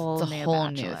titles. It's a whole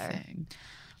new thing.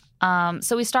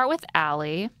 So we start with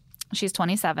Allie. She's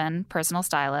 27, personal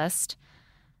stylist.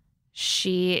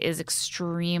 She is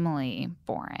extremely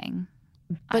boring.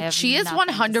 But she is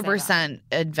 100%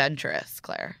 adventurous,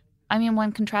 Claire. I mean,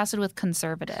 when contrasted with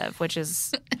conservative, which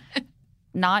is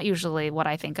not usually what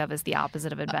I think of as the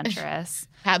opposite of adventurous.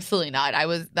 Absolutely not.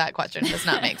 That question does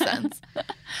not make sense.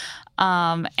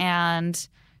 And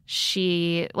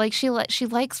she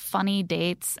likes funny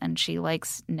dates and she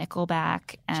likes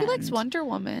Nickelback. And she likes Wonder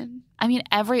Woman. I mean,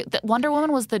 Wonder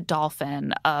Woman was the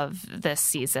dolphin of this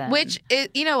season. Which,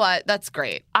 you know what? That's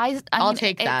great. I'll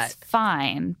take that. It's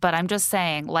fine, but I'm just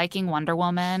saying liking Wonder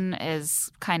Woman is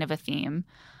kind of a theme.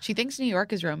 She thinks New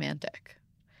York is romantic.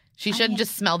 She should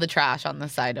just smell the trash on the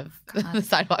side of the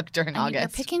sidewalk during August.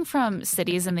 You're picking from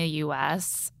cities in the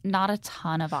U.S., not a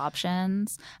ton of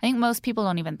options. I think most people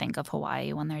don't even think of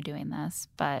Hawaii when they're doing this,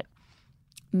 but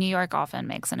New York often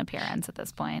makes an appearance at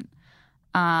this point.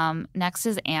 Next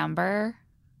is Amber.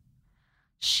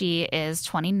 She is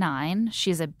 29.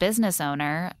 She's a business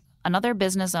owner, another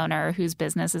business owner whose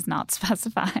business is not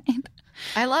specified.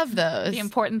 I love those. The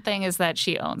important thing is that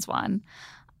she owns one.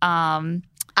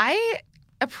 I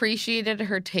appreciated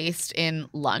her taste in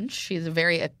lunch. She's a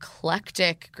very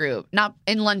eclectic group. Not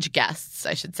in lunch guests,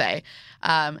 I should say.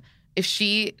 If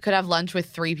she could have lunch with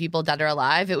 3 people dead or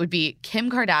alive, it would be Kim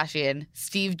Kardashian,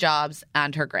 Steve Jobs,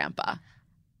 and her grandpa.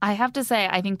 I have to say,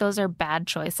 I think those are bad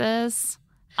choices.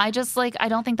 I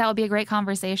don't think that would be a great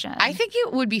conversation. I think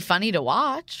it would be funny to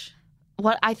watch.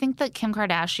 I think that Kim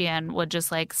Kardashian would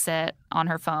just sit on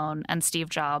her phone and Steve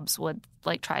Jobs would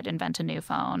try to invent a new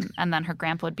phone. And then her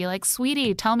grandpa would be like,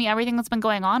 sweetie, tell me everything that's been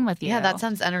going on with you. Yeah, that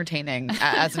sounds entertaining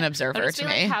as an observer to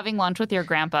me. Having lunch with your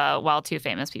grandpa while 2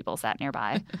 famous people sat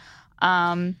nearby.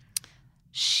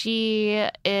 She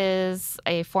is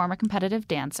a former competitive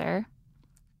dancer.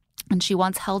 And she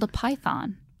once held a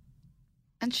python.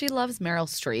 And she loves Meryl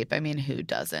Streep. I mean, who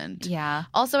doesn't? Yeah.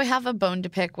 Also, I have a bone to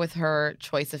pick with her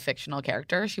choice of fictional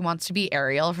character. She wants to be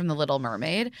Ariel from The Little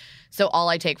Mermaid. So all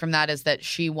I take from that is that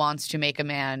she wants to make a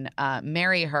man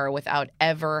marry her without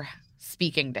ever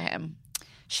speaking to him.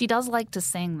 She does like to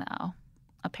sing, though,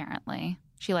 apparently.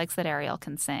 She likes that Ariel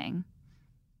can sing.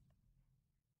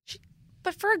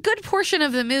 But for a good portion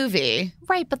of the movie.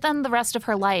 Right, but then the rest of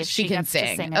her life, she can gets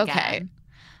sing. to sing Okay. again.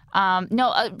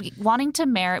 Wanting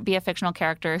to be a fictional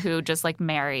character who just like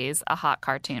marries a hot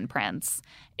cartoon prince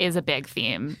is a big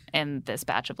theme in this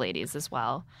batch of ladies as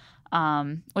well,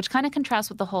 which kind of contrasts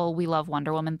with the whole "we love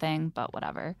Wonder Woman" thing, but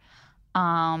whatever.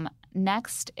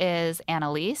 Next is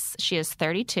Annalise. She is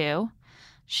 32.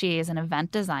 She is an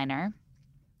event designer.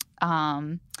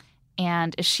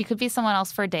 And if she could be someone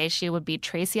else for a day, she would be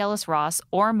Tracy Ellis Ross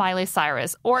or Miley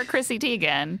Cyrus or Chrissy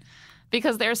Teigen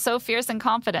because they're so fierce and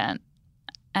confident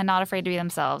and not afraid to be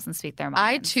themselves and speak their mind.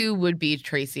 I, too, would be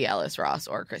Tracy Ellis Ross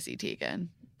or Chrissy Teigen.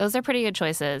 Those are pretty good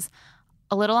choices.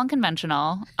 A little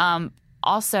unconventional.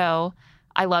 Also,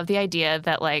 I love the idea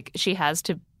that like she has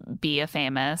to be a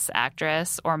famous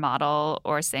actress or model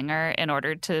or singer in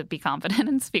order to be confident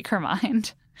and speak her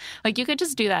mind. Like you could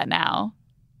just do that now.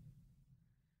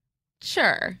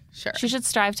 Sure. She should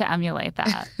strive to emulate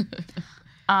that.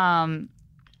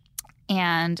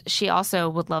 And she also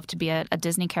would love to be a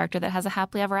Disney character that has a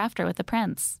happily ever after with the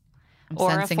prince.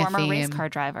 Or a former race car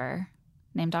driver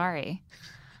named Ari.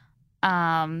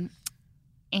 And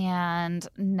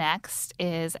next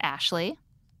is Ashley.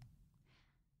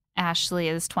 Ashley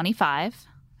is 25.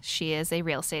 She is a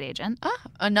real estate agent.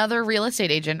 Another real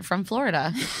estate agent from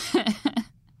Florida.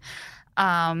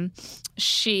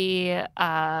 She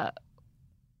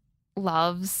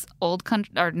loves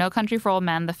No Country for Old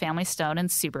Men, The Family Stone, and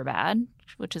Superbad,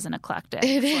 which is an eclectic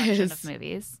selection of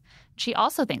movies. She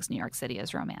also thinks New York City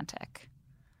is romantic.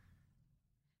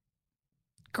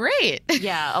 Great.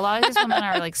 Yeah, a lot of these women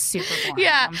are like super boring.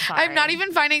 Yeah, I'm not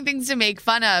even finding things to make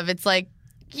fun of. It's like,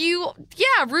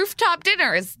 rooftop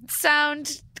dinners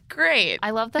sound great.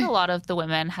 I love that a lot of the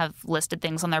women have listed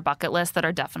things on their bucket list that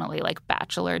are definitely like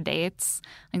bachelor dates.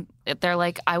 Like, they're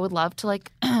like, I would love to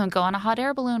like go on a hot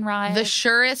air balloon ride. The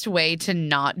surest way to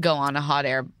not go on a hot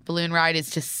air balloon ride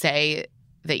is to say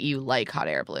that you like hot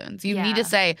air balloons. You need to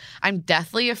say, I'm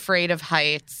deathly afraid of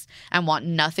heights and want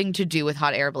nothing to do with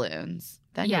hot air balloons.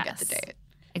 Then you'll get the date.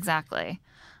 Exactly.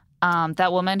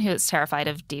 That woman who is terrified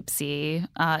of deep sea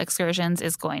excursions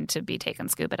is going to be taken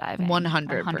scuba diving.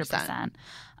 100%.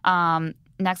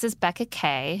 Next is Becca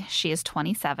Kay. She is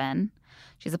 27.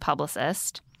 She's a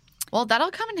publicist. Well,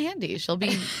 that'll come in handy. She'll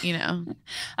be,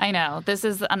 I know. This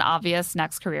is an obvious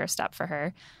next career step for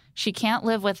her. She can't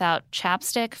live without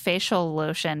chapstick, facial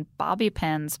lotion, bobby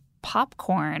pins,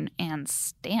 popcorn, and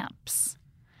stamps.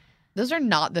 Those are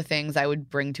not the things I would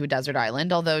bring to a desert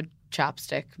island, although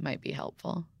chapstick might be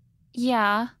helpful.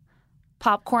 Yeah.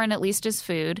 Popcorn at least is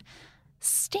food.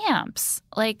 Stamps.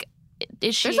 Like,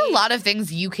 is she... There's a lot of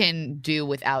things you can do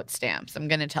without stamps, I'm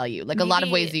going to tell you. Like, a lot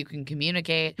of ways you can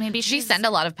communicate. Maybe she send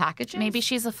a lot of packages? Maybe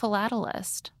she's a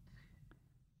philatelist.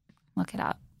 Look it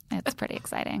up. It's pretty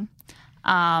exciting.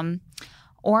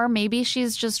 Or maybe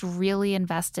she's just really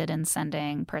invested in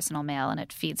sending personal mail and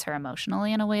it feeds her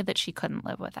emotionally in a way that she couldn't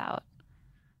live without.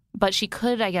 But she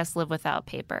could, I guess, live without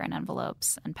paper and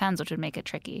envelopes and pens, which would make it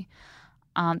tricky.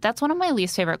 That's one of my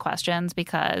least favorite questions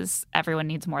because everyone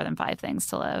needs more than 5 things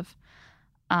to live.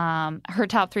 Her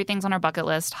top 3 things on her bucket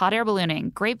list: hot air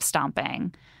ballooning, grape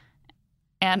stomping,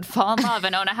 and fall in love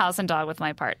and own a house and dog with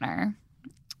my partner.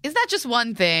 Is that just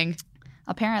one thing?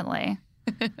 Apparently.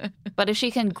 But if she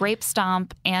can grape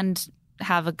stomp and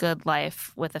have a good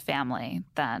life with a family,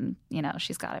 then,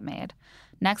 she's got it made.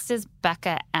 Next is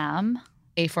Becca M.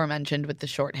 Aforementioned with the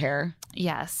short hair.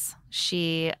 Yes.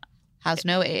 She has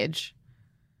no age.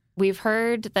 We've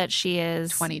heard that she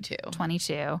is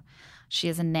 22. She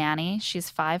is a nanny. She's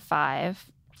 5'5".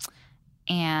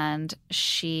 And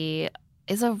she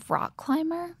is a rock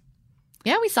climber.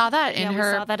 Yeah, we saw that in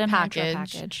her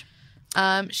package.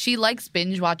 She likes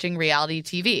binge watching reality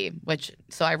TV,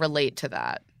 so I relate to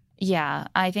that. Yeah,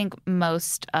 I think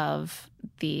most of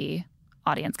the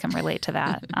audience can relate to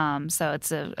that. So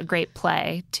it's a great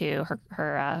play to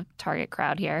her target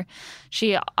crowd here.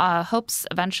 She hopes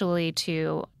eventually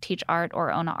to teach art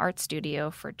or own an art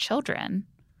studio for children.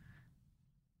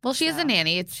 Well, she is a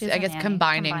nanny. It's, I guess,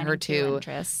 combining her two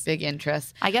big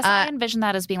interests. I guess I envision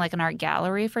that as being like an art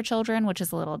gallery for children, which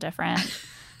is a little different.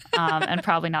 And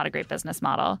probably not a great business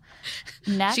model.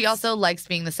 Next, she also likes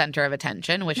being the center of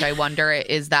attention, which I wonder,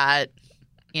 is that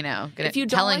If you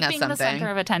don't telling like us being something. the center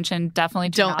of attention, definitely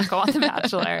don't go on The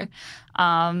Bachelor.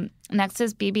 Next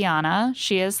is Bibiana.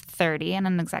 She is 30 and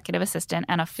an executive assistant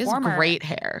and a She has former great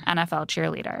hair NFL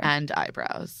cheerleader. and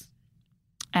eyebrows.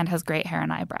 And has great hair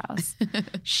and eyebrows.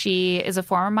 She is a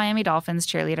former Miami Dolphins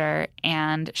cheerleader,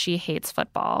 and she hates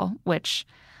football, which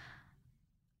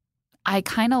I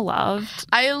kind of loved.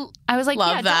 I was like,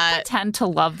 love that. Don't pretend to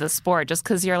love the sport just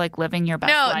because you're like living your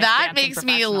best life. No, that dancing makes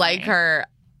me like professionally. her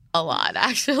a lot,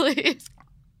 actually.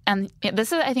 And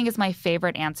this is, I think, is my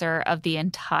favorite answer of the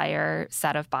entire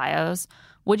set of bios.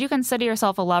 Would you consider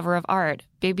yourself a lover of art?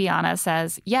 Bibiana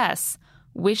says, yes.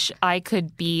 Wish I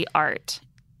could be art.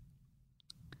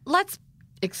 Let's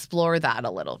explore that a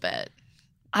little bit.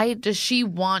 Does she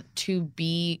want to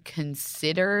be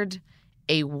considered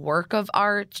a work of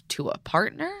art to a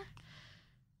partner?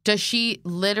 Does she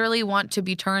literally want to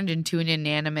be turned into an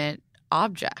inanimate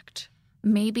object?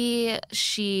 Maybe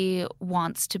she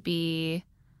wants to be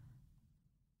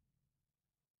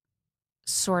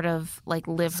sort of like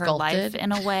live her Sculpted? life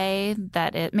in a way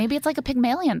that maybe it's like a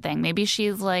Pygmalion thing. Maybe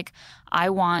she's like, I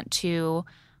want to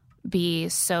be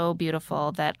so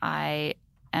beautiful that I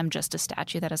am just a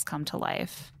statue that has come to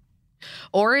life.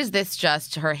 Or is this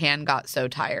just her hand got so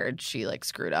tired she like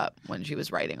screwed up when she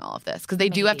was writing all of this? Because they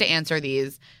do have to Maybe. answer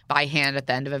these by hand at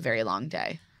the end of a very long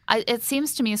day. It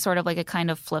seems to me sort of like a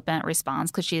kind of flippant response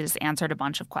because she just answered a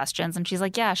bunch of questions and she's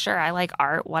like, yeah, sure, I like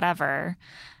art, whatever.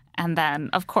 And then,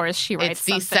 of course, she writes It's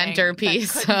the something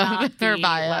centerpiece that could not of her be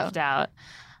bio. left out.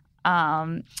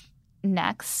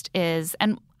 Next is,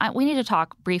 and we need to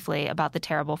talk briefly about the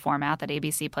terrible format that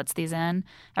ABC puts these in.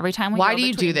 Every time we Why go do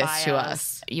you do between this to bios,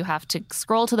 us? You have to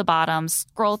scroll to the bottom,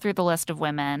 scroll through the list of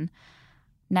women.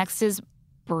 Next is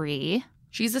Brie.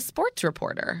 She's a sports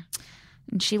reporter.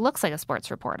 And she looks like a sports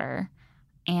reporter.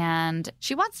 And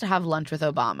She wants to have lunch with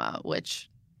Obama, which,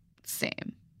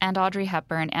 same. Audrey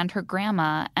Hepburn and her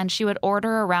grandma, and she would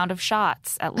order a round of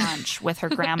shots at lunch with her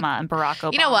grandma and Barack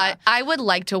Obama. You know what? I would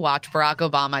like to watch Barack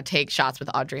Obama take shots with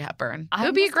Audrey Hepburn. It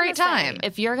would be a great time.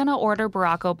 If you're going to order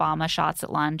Barack Obama shots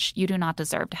at lunch, you do not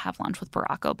deserve to have lunch with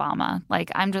Barack Obama.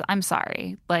 Like, I'm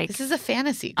sorry. Like, This is a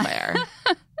fantasy, Claire.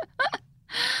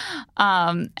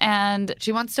 and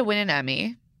She wants to win an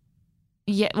Emmy.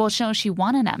 yeah, well, she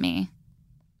won an Emmy.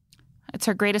 It's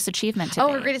her greatest achievement to Oh,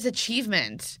 date. her greatest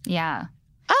achievement. Yeah.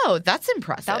 Oh, that's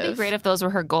impressive. That would be great if those were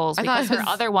her goals, I thought because it her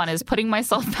was- other one is putting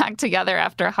myself back together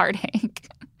after a heartache.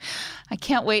 I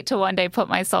can't wait to one day put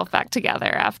myself back together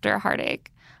after a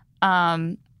heartache.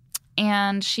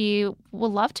 And she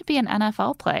would love to be an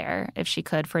NFL player if she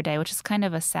could for a day, which is kind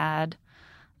of a sad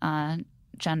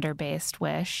gender-based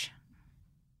wish.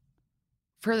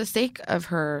 For the sake of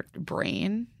her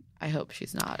brain, I hope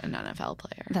she's not an NFL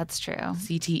player. That's true.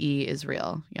 CTE is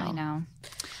real, y'all. I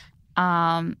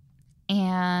know.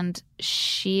 And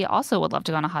she also would love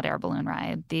to go on a hot air balloon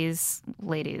ride. These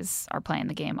ladies are playing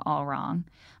the game all wrong.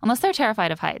 Unless they're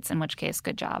terrified of heights, in which case,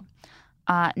 good job.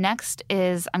 Next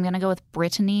is, I'm going to go with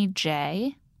Brittany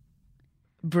J.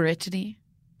 Brittany?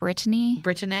 Brittany?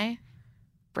 Brittany?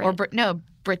 Brit- No,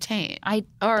 Britain. I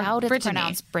or doubt it's Brittany.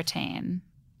 pronounced Britain.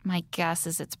 My guess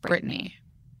is it's Brittany. Brittany.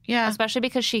 Yeah. Especially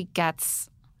because she gets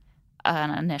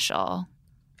an initial.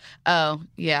 Oh,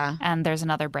 yeah. And there's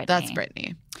another Brittany. That's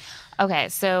Brittany. Okay,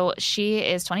 so she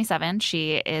is 27.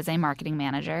 She is a marketing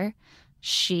manager.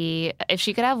 If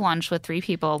she could have lunch with 3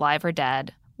 people, alive or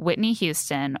dead, Whitney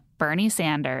Houston, Bernie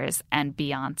Sanders, and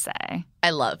Beyonce. I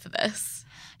love this.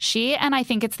 She and I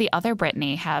think it's the other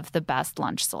Brittany have the best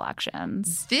lunch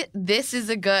selections. This is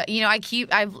a good.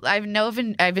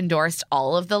 I've endorsed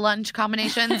all of the lunch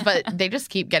combinations, but they just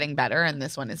keep getting better, and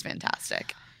this one is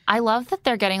fantastic. I love that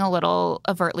they're getting a little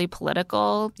overtly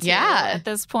political, too, at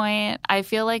this point. I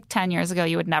feel like 10 years ago,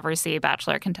 you would never see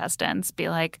Bachelor contestants be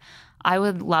like, I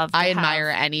would love to admire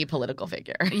any political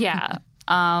figure. Yeah.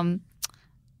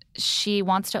 She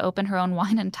wants to open her own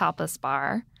wine and tapas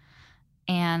bar.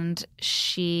 And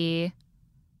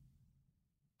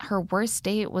her worst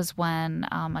date was when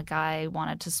a guy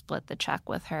wanted to split the check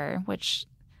with her, which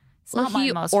is not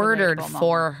my most ordered relatable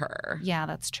for moment. her. Yeah,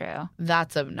 that's true.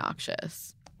 That's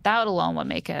obnoxious. That alone would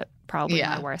make it probably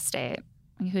my worst date.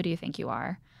 Who do you think you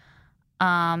are?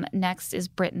 Next is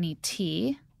Brittany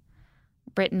T.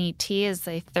 Brittany T is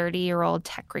a 30-year-old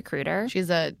tech recruiter. She's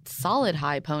a solid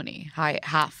high pony, high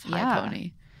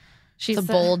pony. She's a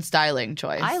bold styling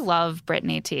choice. I love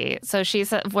Brittany T. So she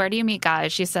said, where do you meet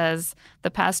guys? She says, the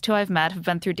past 2 I've met have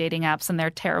been through dating apps and they're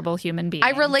terrible human beings.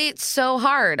 I relate so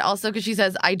hard. Also, because she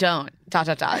says, I don't. ...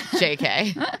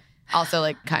 JK. Also,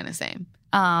 like, kind of same.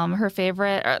 Her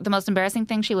favorite, the most embarrassing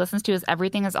thing she listens to is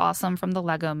Everything is Awesome from the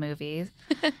Lego Movie.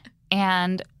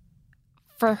 And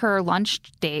For her lunch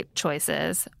date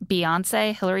choices,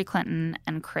 Beyonce, Hillary Clinton,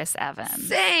 and Chris Evans.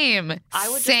 Same. I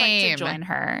would just like to join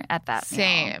her at that meal.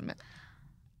 Same.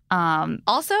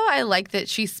 Also, I like that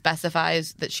she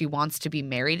specifies that she wants to be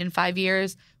married in 5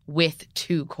 years with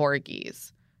 2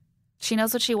 corgis. She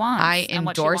knows what she wants. I and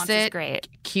what she endorse wants it. Is great.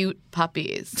 Cute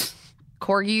puppies.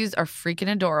 Corgis are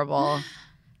freaking adorable.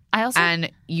 And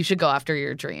you should go after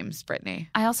your dreams, Brittany.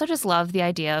 I also just love the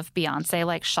idea of Beyonce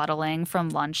like shuttling from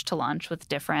lunch to lunch with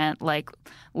different like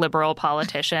liberal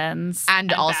politicians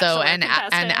and also an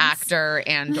actor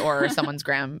and or someone's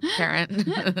grandparent.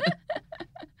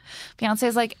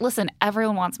 Beyonce's like, listen,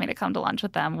 everyone wants me to come to lunch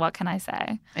with them. What can I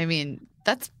say? I mean,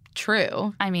 that's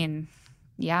true. I mean,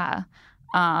 yeah.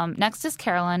 Next is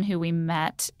Carolyn, who we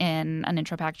met in an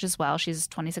intro package as well. She's a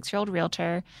 26-year-old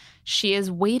realtor. She is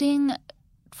waiting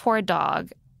for a dog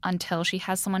until she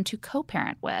has someone to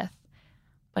co-parent with,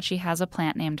 but she has a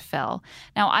plant named Phil.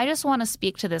 Now, I just want to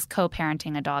speak to this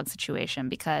co-parenting a dog situation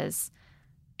because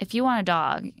if you want a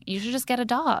dog, you should just get a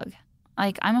dog.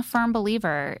 Like, I'm a firm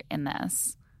believer in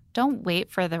this. Don't wait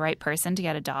for the right person to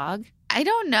get a dog. I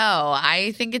don't know.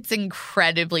 I think it's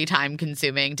incredibly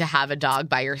time-consuming to have a dog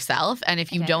by yourself, and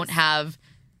if you don't have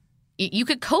 – you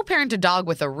could co-parent a dog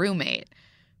with a roommate.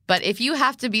 But if you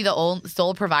have to be the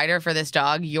sole provider for this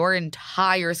dog, your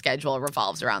entire schedule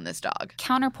revolves around this dog.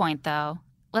 Counterpoint, though.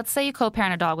 Let's say you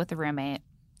co-parent a dog with a roommate.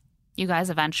 You guys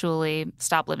eventually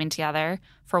stop living together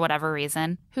for whatever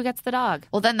reason. Who gets the dog?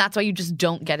 Well, then that's why you just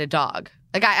don't get a dog.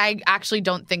 Like, I actually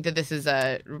don't think that this is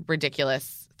a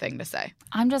ridiculous thing to say.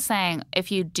 I'm just saying,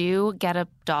 if you do get a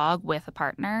dog with a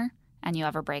partner and you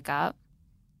ever break up,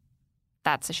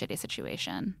 that's a shitty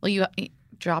situation. Well, you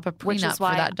drop a prenup for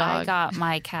that dog. I got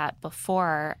my cat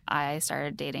before I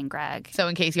started dating Greg. So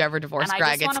in case you ever divorce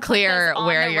Greg, it's clear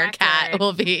where your cat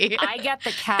will be. I get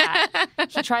the cat.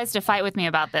 He tries to fight with me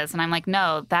about this, and I'm like,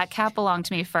 no, that cat belonged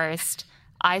to me first.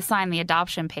 I signed the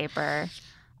adoption paper.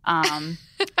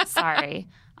 Sorry.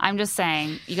 I'm just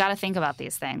saying, you got to think about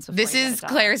these things. This is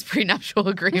Claire's prenuptial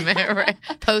agreement, right?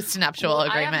 Post-nuptial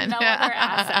agreement. I have no other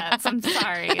assets. I'm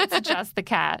sorry. It's just the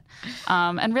cat.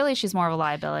 And really, she's more of a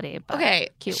liability. But okay.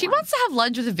 She wants to have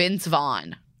lunch with Vince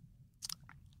Vaughn.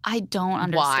 I don't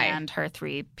understand her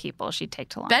 3 people she'd take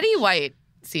to lunch. Betty White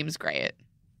seems great.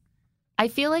 I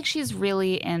feel like she's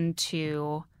really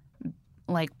into,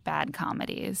 like, bad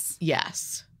comedies.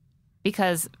 Yes.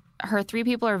 Because her 3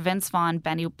 people are Vince Vaughn,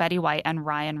 Betty White, and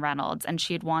Ryan Reynolds, and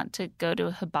she'd want to go to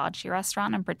a hibachi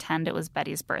restaurant and pretend it was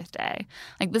Betty's birthday.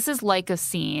 Like, this is like a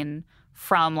scene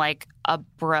from, like, a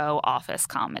bro office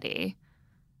comedy.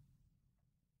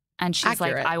 And she's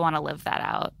like, I want to live that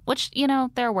out. Which, you know,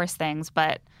 there are worse things,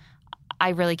 but I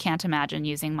really can't imagine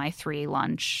using my 3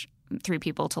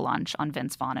 people to lunch on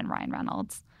Vince Vaughn and Ryan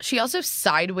Reynolds. She also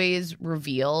sideways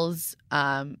reveals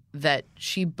that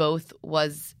she both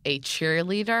was a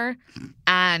cheerleader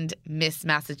and Miss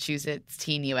Massachusetts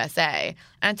Teen USA.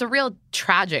 And it's a real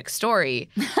tragic story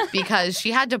because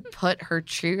she had to put her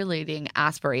cheerleading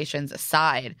aspirations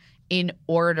aside in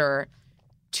order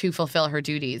to fulfill her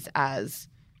duties as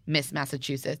Miss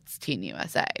Massachusetts Teen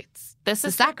USA. This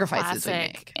is the sacrifices we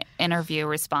classic make. Interview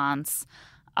response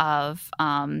of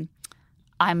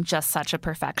I'm just such a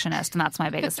perfectionist, and that's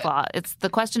my biggest flaw. The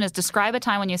question is, describe a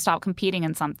time when you stopped competing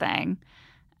in something.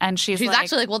 And she's like,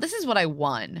 actually like, well, this is what I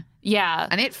won. Yeah.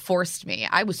 And it forced me.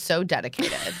 I was so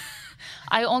dedicated.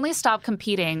 I only stop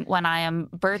competing when I am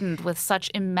burdened with such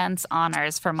immense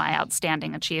honors for my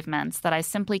outstanding achievements that I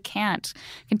simply can't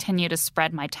continue to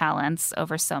spread my talents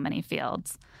over so many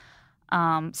fields.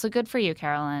 So good for you,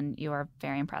 Carolyn. You are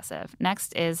very impressive.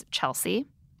 Next is Chelsea.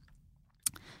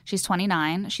 She's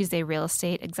 29. She's a real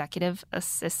estate executive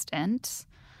assistant.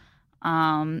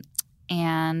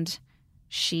 And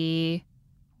she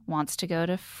wants to go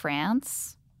to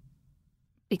France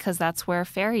because that's where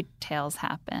fairy tales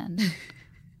happen.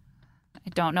 I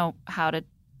don't know how to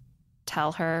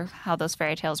tell her how those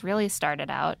fairy tales really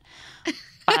started out,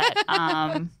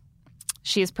 but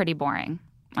she's pretty boring.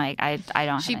 Like, I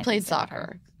don't. She played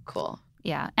soccer. Cool.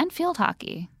 Yeah, and field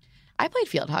hockey. I played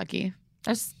field hockey.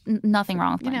 There's nothing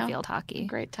wrong with playing field hockey.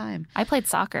 Great time. I played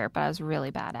soccer, but I was really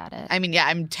bad at it. I mean, yeah,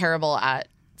 I'm terrible at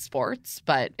sports,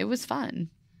 but it was fun.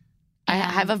 I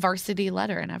have a varsity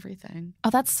letter and everything.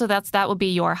 Oh, that would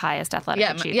be your highest athletic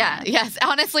achievement. Yes.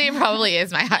 Honestly, it probably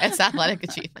is my highest athletic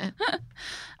achievement.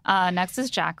 Next is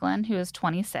Jacqueline, who is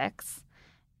 26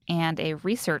 and a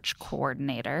research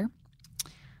coordinator.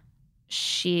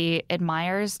 She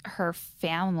admires her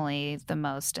family the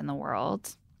most in the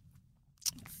world.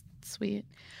 Sweet.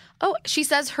 Oh, she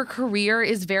says her career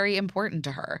is very important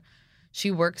to her.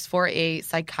 She works for a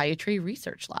psychiatry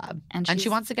research lab, and she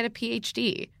wants to get a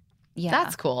PhD. Yeah.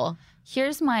 That's cool.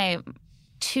 Here's my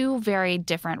 2 very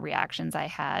different reactions I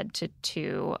had to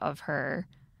 2 of her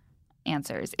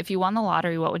answers. If you won the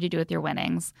lottery, what would you do with your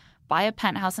winnings? Buy a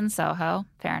penthouse in Soho.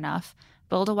 Fair enough.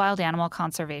 Build a wild animal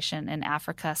conservation in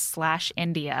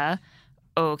Africa/India.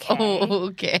 Okay.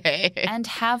 Okay. And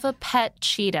have a pet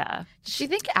cheetah. Does she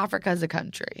think Africa's a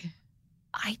country?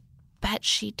 I bet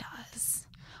she does.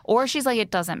 Or she's like,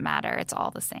 it doesn't matter. It's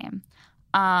all the same.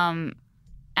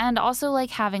 And also,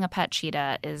 like, having a pet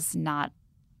cheetah is not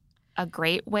a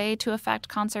great way to affect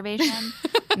conservation,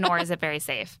 nor is it very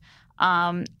safe.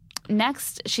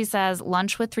 Next, she says,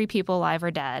 lunch with 3 people, alive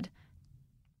or dead.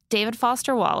 David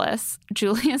Foster Wallace,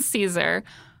 Julius Caesar,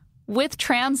 with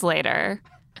translator,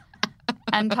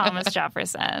 and Thomas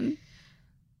Jefferson.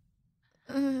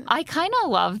 I kind of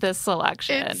love this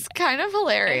selection. It's kind of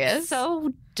hilarious. It's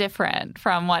so different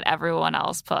from what everyone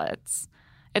else puts.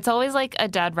 It's always like a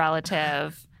dead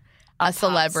relative, a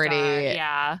celebrity. Star,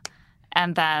 yeah.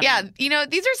 And then yeah, you know,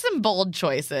 these are some bold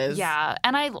choices. Yeah.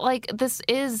 And I like this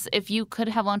is if you could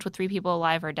have lunch with 3 people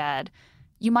alive or dead,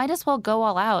 you might as well go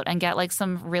all out and get like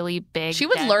some really big She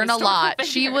would learn a lot. figures.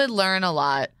 She would learn a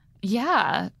lot.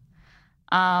 Yeah.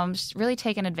 She's really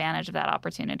taken advantage of that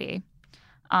opportunity.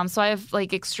 So I have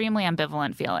like extremely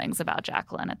ambivalent feelings about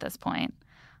Jacqueline at this point.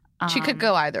 She could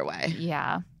go either way.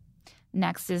 Yeah.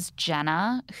 Next is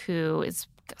Jenna, who is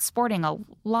sporting a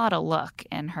lot of look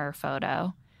in her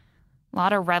photo. A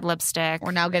lot of red lipstick.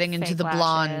 We're now getting into the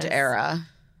blonde lashes. era.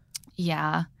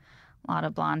 Yeah. A lot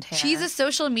of blonde hair. She's a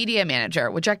social media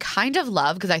manager, which I kind of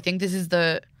love because I think this is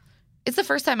it's the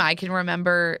first time I can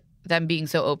remember them being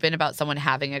so open about someone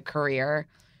having a career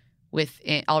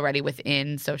already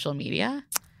within social media.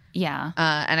 Yeah.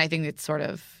 And I think it's sort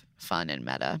of fun and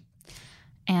meta.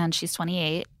 And she's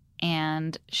 28,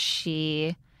 and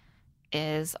she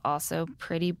is also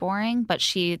pretty boring. But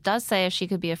she does say if she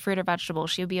could be a fruit or vegetable,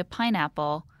 she would be a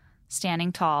pineapple,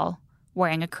 standing tall,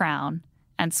 wearing a crown,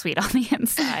 and sweet on the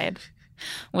inside,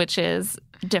 which is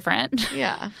different.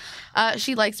 Yeah.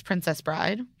 She likes Princess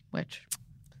Bride, which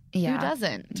who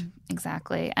doesn't?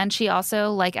 Exactly. And she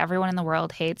also, like everyone in the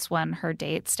world, hates when her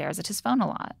date stares at his phone a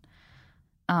lot.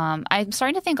 I'm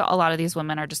starting to think a lot of these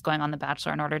women are just going on The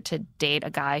Bachelor in order to date a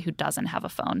guy who doesn't have a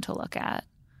phone to look at.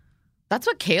 That's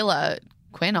what Kayla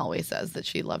Quinn always says that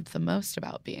she loved the most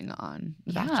about being on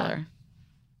The Bachelor.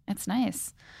 It's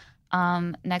nice.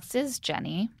 Next is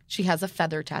Jenny. She has a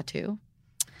feather tattoo,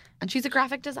 and she's a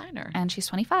graphic designer. And she's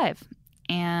 25.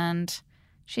 And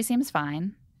she seems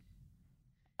fine.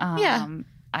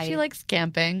 She likes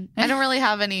camping. I don't really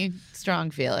have any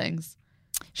strong feelings.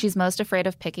 She's most afraid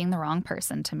of picking the wrong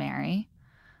person to marry.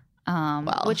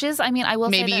 Well, which is, I mean, I will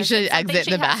maybe say you should exit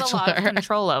The Bachelor. Has a lot of Bachelor.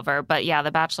 control over, but yeah,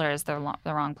 The Bachelor is the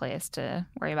wrong place to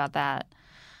worry about that.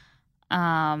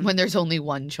 When there's only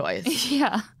one choice.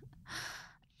 Yeah.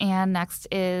 And next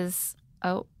is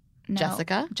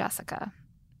Jessica. Jessica.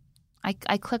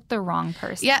 I clicked the wrong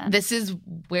person. Yeah, this is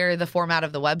where the format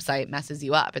of the website messes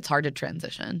you up. It's hard to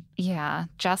transition. Yeah,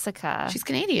 Jessica. She's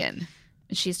Canadian.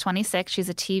 She's 26. She's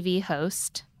a TV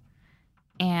host,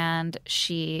 and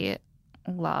she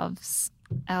loves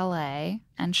LA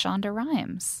and Shonda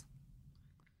Rhimes.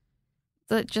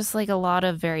 Just like a lot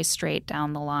of very straight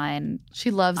down the line. She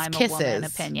loves I'm kisses. A woman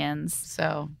opinions.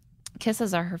 So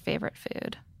kisses are her favorite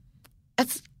food.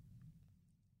 It's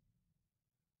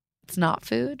not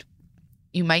food.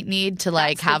 You might need to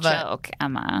That's have the joke,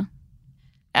 Emma.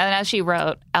 And as she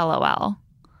wrote, LOL.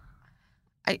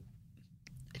 I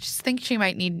just think she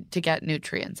might need to get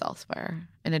nutrients elsewhere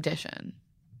in addition.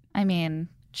 I mean,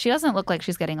 she doesn't look like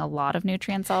she's getting a lot of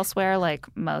nutrients elsewhere, like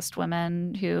most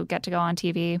women who get to go on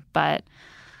TV, but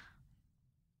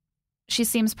she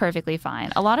seems perfectly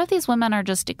fine. A lot of these women are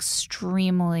just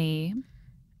extremely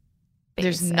basic.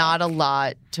 There's not a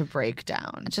lot to break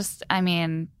down.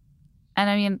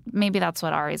 Maybe that's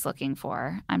what Ari's looking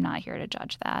for. I'm not here to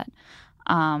judge that.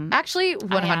 Actually,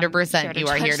 100% you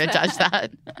are here to judge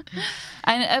that.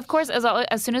 And of course,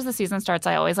 as soon as the season starts,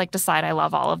 I always decide I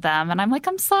love all of them. And I'm like,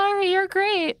 I'm sorry, you're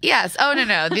great. Yes. Oh,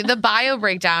 no. The bio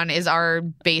breakdown is our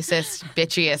basest,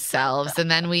 bitchiest selves. And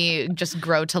then we just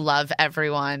grow to love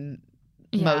everyone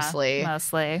mostly.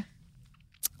 Mostly.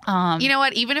 You know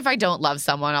what? Even if I don't love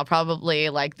someone, I'll probably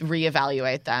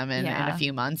reevaluate them in a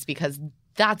few months because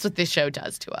that's what this show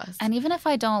does to us. And even if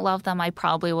I don't love them, I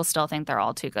probably will still think they're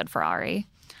all too good for Ari.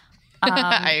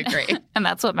 I agree. And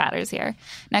that's what matters here.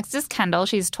 Next is Kendall.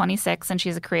 She's 26 and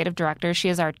she's a creative director. She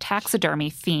is our taxidermy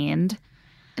fiend.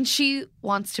 And she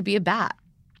wants to be a bat,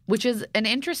 which is an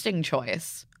interesting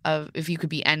choice of if you could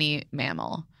be any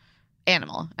mammal.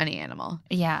 Animal. Any animal.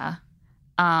 Yeah.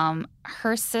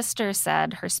 Her sister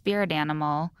said her spirit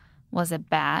animal was a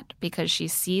bat because she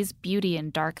sees beauty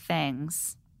in dark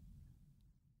things.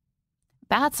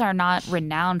 Bats are not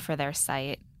renowned for their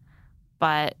sight,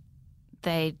 but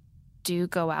they do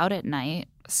go out at night,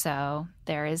 so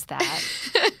there is that.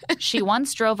 She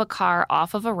once drove a car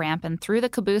off of a ramp and through the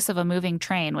caboose of a moving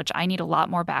train, which I need a lot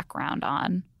more background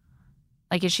on.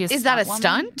 Like, is she Is that a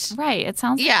stunt? Right. It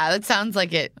sounds Yeah, that sounds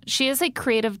like it. She is a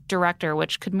creative director,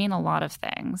 which could mean a lot of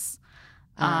things.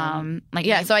 So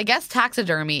I guess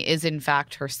taxidermy is in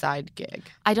fact her side gig.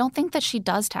 I don't think that she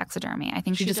does taxidermy. I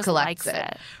think she just collects likes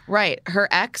it. Right. Her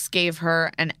ex gave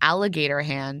her an alligator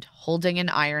hand holding an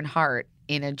iron heart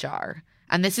in a jar.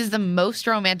 And this is the most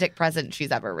romantic present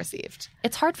she's ever received.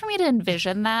 It's hard for me to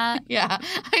envision that. Yeah.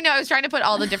 I know. I was trying to put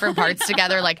all the different parts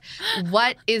together. Like,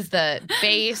 what is the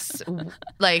base?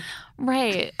 Like,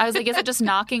 right. I was like, is it just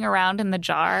knocking around in the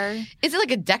jar? Is it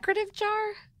like a decorative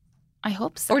jar? I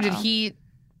hope so. Or did he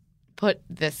put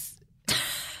this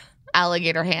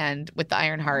alligator hand with the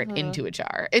iron heart into a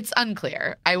jar? It's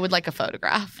unclear. I would like a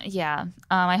photograph. Yeah.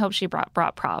 I hope she brought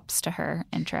props to her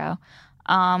intro.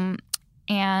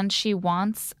 And she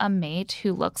wants a mate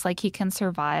who looks like he can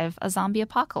survive a zombie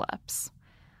apocalypse,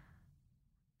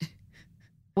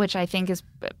 which I think is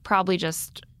probably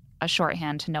just a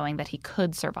shorthand to knowing that he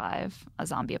could survive a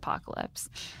zombie apocalypse.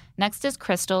 Next is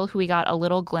Crystal, who we got a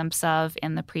little glimpse of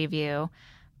in the preview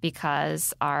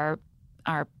because our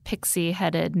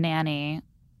pixie-headed nanny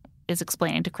is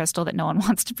explaining to Crystal that no one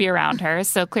wants to be around her.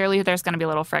 So clearly there's going to be a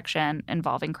little friction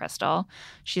involving Crystal.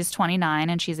 She's 29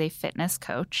 and she's a fitness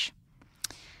coach.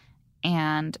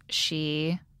 And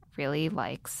she really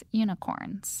likes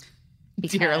unicorns.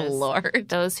 Dear Lord.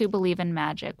 Those who believe in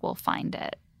magic will find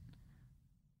it.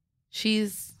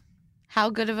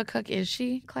 How good of a cook is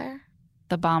she, Claire?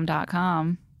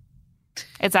 Thebomb.com.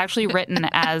 It's actually written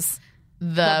as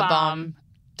thebomb.com.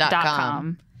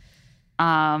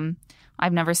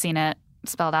 I've never seen it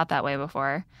spelled out that way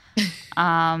before.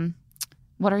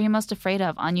 What are you most afraid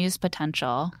of? Unused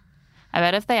potential. I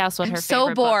bet if they asked what her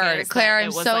favorite book is, Claire, it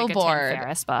was like a Tim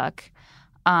Ferriss book.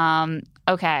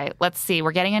 Okay, let's see.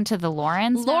 We're getting into the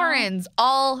Laurens now? Laurens,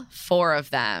 all 4 of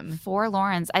them. 4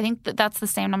 Laurens. I think that's the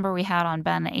same number we had on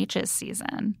Ben H's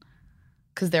season.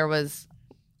 Because there was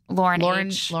Lauren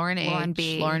H, Lauren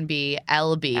B, LB.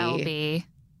 LB.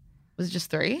 Was it just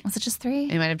 3? Was it just 3?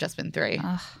 It might have just been 3.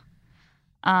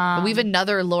 But we have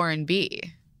another Lauren B.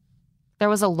 There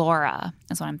was a Laura,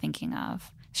 is what I'm thinking of.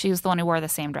 She was the one who wore the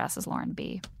same dress as Lauren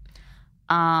B.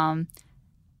 Lauren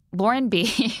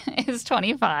B is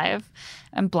 25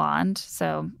 and blonde,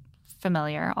 so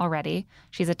familiar already.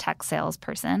 She's a tech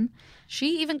salesperson.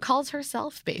 She even calls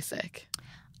herself basic.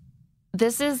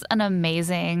 This is an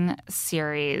amazing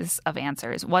series of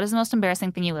answers. What is the most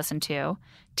embarrassing thing you listen to?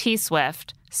 T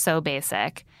Swift, so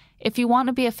basic. If you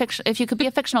could be a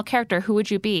fictional character, who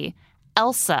would you be?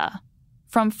 Elsa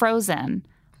from Frozen.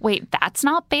 Wait, that's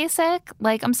not basic?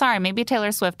 Like, I'm sorry, maybe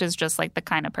Taylor Swift is just like the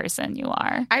kind of person you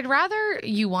are. I'd rather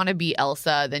you want to be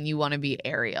Elsa than you want to be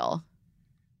Ariel.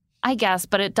 I guess,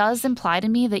 but it does imply to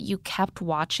me that you kept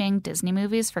watching Disney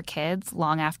movies for kids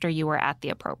long after you were at the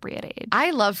appropriate age. I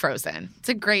love Frozen. It's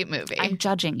a great movie. I'm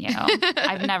judging you.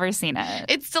 I've never seen it.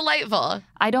 It's delightful.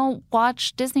 I don't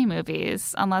watch Disney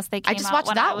movies unless they came out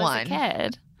when I was a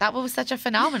kid. That was such a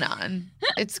phenomenon.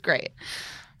 It's great.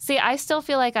 See, I still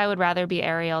feel like I would rather be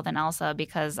Ariel than Elsa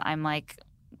because I'm like,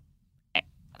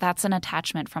 that's an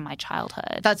attachment from my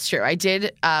childhood. That's true. I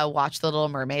did watch The Little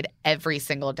Mermaid every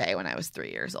single day when I was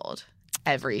 3 years old.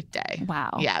 Every day.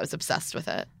 Wow. Yeah, I was obsessed with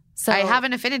it. So I have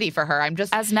an affinity for her. I'm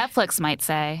just... As Netflix might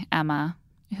say, Emma,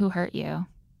 who hurt you?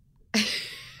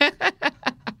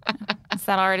 That's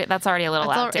already a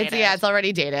little outdated. It's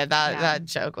already dated. That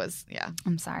joke was,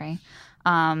 I'm sorry.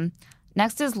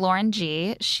 Next is Lauren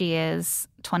G. She is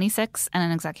 26 and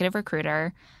an executive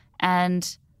recruiter.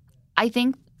 And I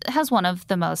think has one of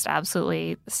the most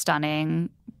absolutely stunning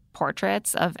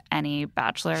portraits of any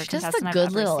Bachelor contestant I've ever seen. She has a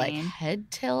good little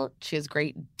head tilt. She has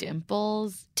great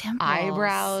dimples,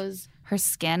 eyebrows. Her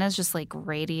skin is just like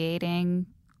radiating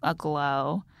a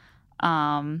glow.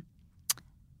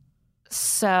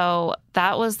 So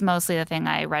that was mostly the thing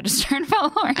I registered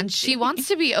about Lauren. And she wants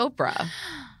to be Oprah.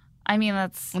 I mean,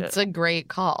 that's a great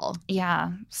call.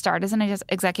 Yeah. Start as an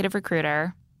executive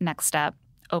recruiter. Next step,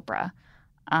 Oprah.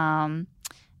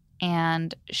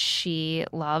 And she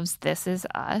loves This Is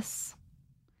Us.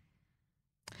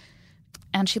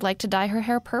 And she'd like to dye her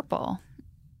hair purple,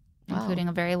 including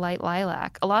a very light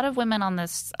lilac. A lot of women on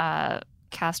this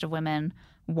cast of women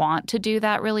want to do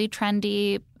that really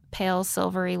trendy, pale,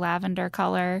 silvery lavender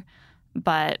color,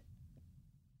 but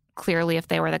clearly, if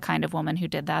they were the kind of woman who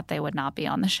did that, they would not be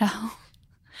on the show.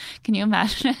 Can you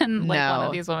imagine one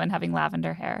of these women having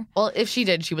lavender hair? Well, if she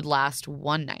did, she would last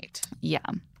one night. Yeah.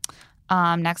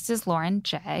 Next is Lauren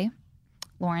J.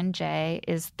 Lauren J.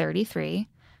 is 33.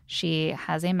 She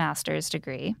has a master's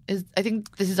degree. I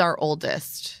think this is our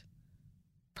oldest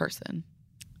person.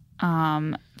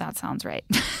 That sounds right.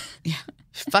 Yeah.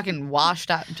 Fucking washed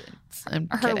up.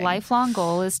 Her lifelong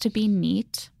goal is to be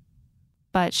neat,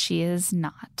 but she is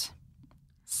not.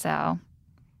 So,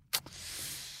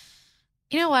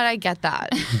 you know what? I get that.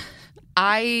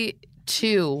 I,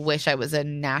 too, wish I was a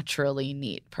naturally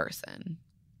neat person.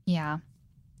 Yeah.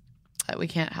 But we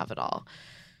can't have it all.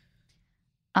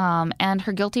 And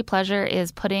her guilty pleasure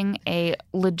is putting a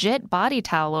legit body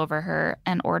towel over her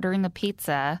and ordering a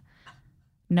pizza,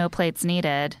 no plates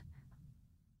needed,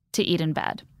 to eat in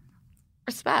bed.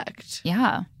 Respect.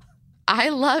 Yeah. I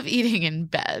love eating in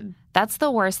bed. That's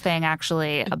the worst thing,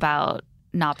 actually, about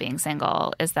not being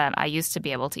single is that I used to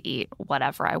be able to eat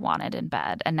whatever I wanted in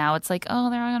bed. And now it's like, oh,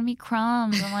 there are going to be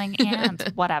crumbs. I'm like, and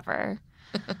whatever.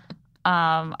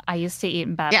 I used to eat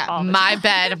in bed all the my time.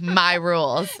 bed, my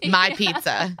rules, my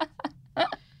pizza.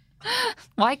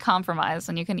 Why compromise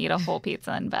when you can eat a whole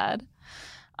pizza in bed?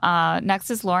 Next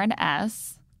is Lauren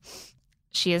S.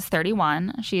 She is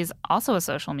 31. She's also a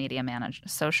social media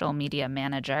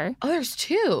manager. Oh, there's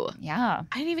two. Yeah.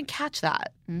 I didn't even catch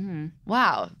that. Mm-hmm.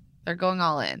 Wow. They're going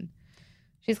all in.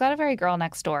 She's got a very girl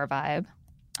next door vibe.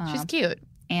 She's cute.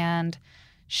 And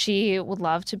she would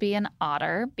love to be an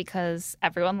otter because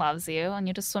everyone loves you and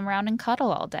you just swim around and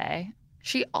cuddle all day.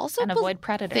 She also and avoid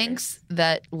predators. Thinks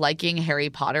that liking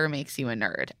Harry Potter makes you a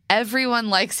nerd. Everyone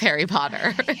likes Harry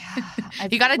Potter. Yeah.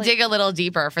 You got to dig a little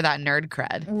deeper for that nerd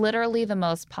cred. Literally the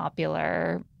most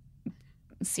popular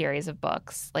series of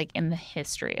books like in the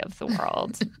history of the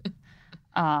world.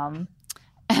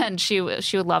 And she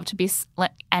would love to be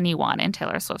anyone in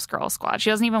Taylor Swift's Girl Squad.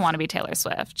 She doesn't even want to be Taylor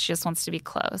Swift. She just wants to be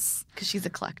close. Because she's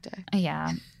eclectic.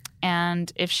 Yeah.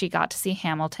 And if she got to see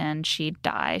Hamilton, she'd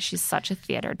die. She's such a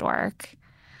theater dork.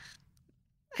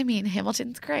 I mean,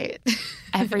 Hamilton's great.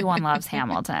 Everyone loves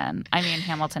Hamilton. I mean,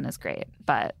 Hamilton is great,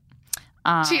 but...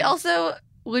 she also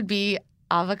would be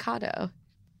avocado.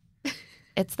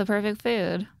 It's the perfect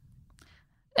food.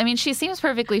 I mean, she seems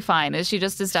perfectly fine. She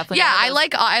just is definitely. Yeah,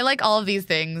 I like all of these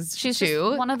things. She's too.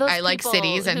 Just one of those. I like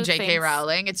cities and J.K.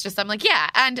 Rowling. It's just I'm like, yeah,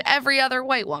 and every other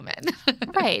white woman.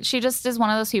 Right. She just is one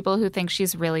of those people who thinks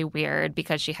she's really weird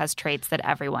because she has traits that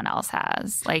everyone else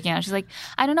has. Like, you know, she's like,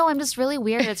 I don't know, I'm just really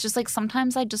weird. It's just like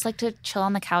sometimes I just like to chill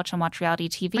on the couch and watch reality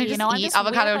TV. I just eat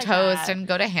avocado toast and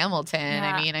go to Hamilton.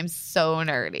 Yeah. I mean, I'm so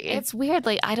nerdy. It's weird.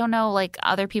 Like, I don't know. Like,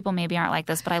 other people maybe aren't like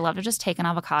this, but I love to just take an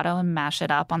avocado and mash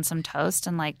it up on some toast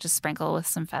and like just sprinkle with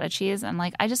some feta cheese, and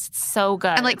like it's so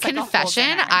good. And like it's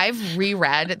confession, I've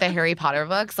reread the Harry Potter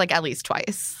books like at least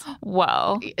twice.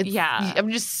 Whoa. Yeah. I'm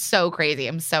just so crazy.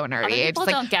 I'm so nerdy. I just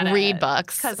like read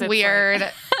books. It's weird.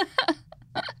 Like...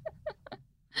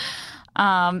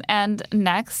 and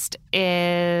next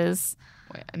is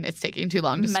and it's taking too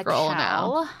long to scroll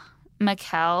now.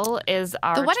 Mikkel is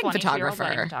our the wedding 23-year-old photographer.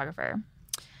 Wedding photographer.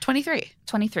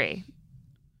 23.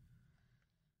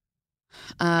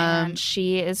 And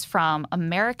she is from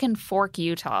American Fork,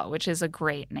 Utah, which is a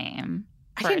great name.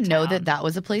 I didn't know that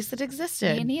was a place that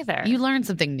existed. Me neither. You learn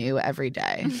something new every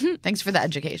day. Thanks for the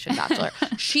education, Bachelor.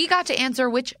 She got to answer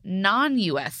which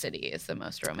non-U.S. city is the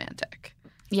most romantic.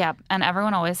 Yeah, and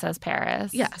everyone always says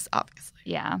Paris. Yes, obviously.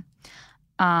 Yeah.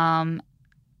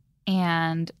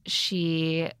 And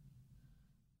she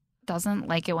doesn't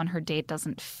like it when her date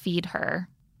doesn't feed her.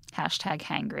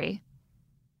 #hangry.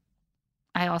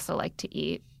 I also like to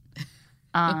eat.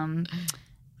 And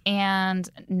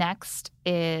next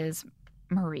is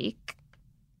Marique,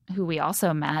 who we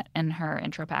also met in her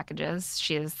intro packages.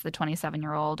 She is the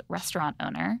 27-year-old restaurant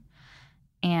owner,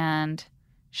 and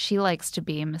she likes to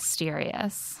be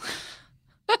mysterious.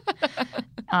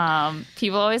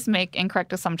 People always make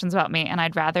incorrect assumptions about me, and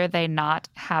I'd rather they not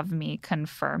have me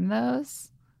confirm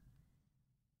those,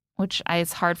 which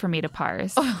it's hard for me to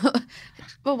parse.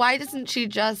 But why doesn't she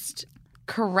just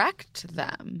correct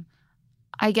them?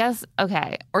 I guess,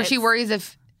 okay. Or she worries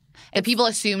if people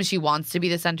assume she wants to be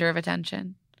the center of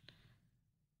attention.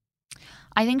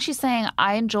 I think she's saying,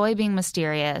 I enjoy being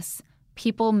mysterious.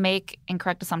 People make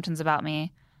incorrect assumptions about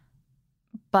me.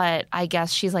 But I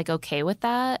guess she's like okay with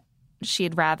that.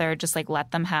 She'd rather just like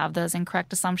let them have those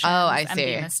incorrect assumptions. Oh, I and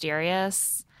see. Be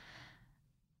mysterious.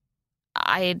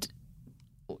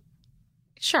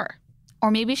 Sure. Or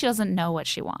maybe she doesn't know what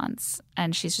she wants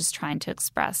and she's just trying to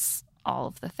express all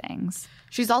of the things.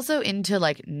 She's also into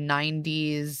like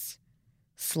 90s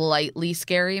slightly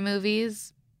scary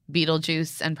movies,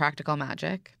 Beetlejuice and Practical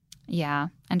Magic. Yeah.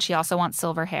 And she also wants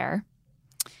silver hair.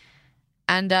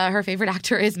 And her favorite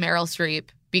actor is Meryl Streep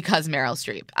because Meryl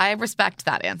Streep. I respect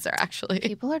that answer, actually.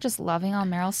 People are just loving on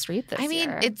Meryl Streep this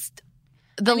year. It's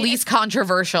the least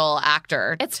controversial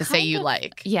actor to say you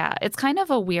like. Yeah, it's kind of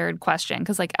a weird question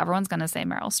because like everyone's going to say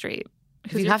Meryl Streep.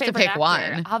 Who's You your have to favorite pick actor?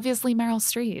 one. Obviously Meryl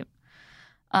Streep.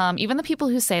 Even the people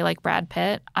who say like Brad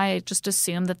Pitt, I just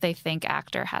assume that they think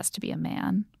actor has to be a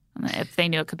man. And if they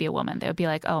knew it could be a woman, they would be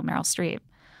like, oh, Meryl Streep.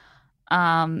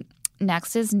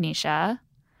 Next is Nisha.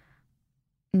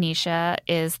 Nisha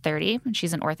is 30 and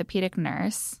she's an orthopedic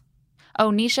nurse.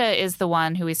 Oh, Nisha is the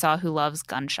one who we saw who loves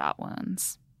gunshot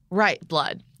wounds. Right.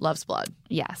 Blood. Loves blood.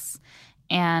 Yes.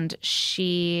 And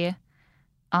she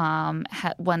went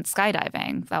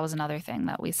skydiving. That was another thing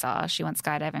that we saw. She went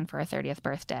skydiving for her 30th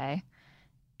birthday.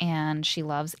 And she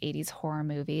loves 80s horror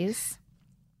movies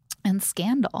and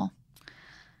Scandal.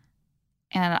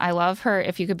 And I love her.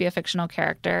 If you could be a fictional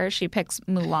character, she picks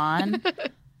Mulan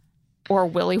or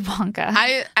Willy Wonka.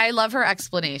 I love her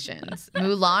explanations.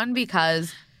 Mulan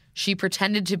because she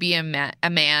pretended to be a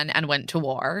man and went to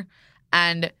war.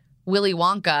 And Willy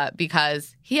Wonka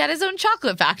because he had his own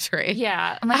chocolate factory.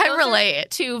 Yeah. I relate.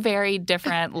 Two very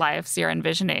different lives you're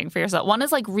envisioning for yourself. One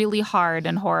is like really hard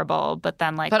and horrible, but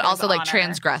then like But also like honor.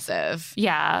 transgressive.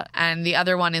 Yeah. And the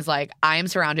other one is like, I am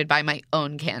surrounded by my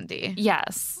own candy.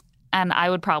 Yes. And I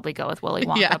would probably go with Willy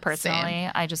Wonka Yeah, personally.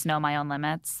 same. I just know my own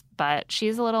limits, but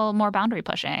she's a little more boundary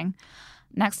pushing.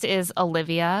 Next is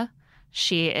Olivia.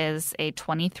 She is a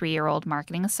 23-year-old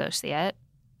marketing associate,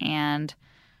 and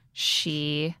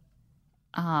she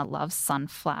loves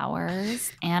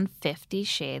sunflowers, and 50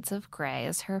 Shades of Grey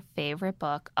is her favorite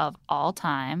book of all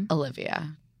time.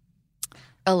 Olivia.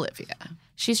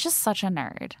 She's just such a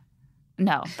nerd.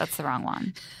 No, that's the wrong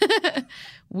one.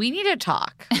 We need to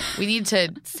talk. We need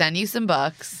to send you some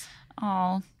books.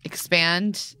 Oh,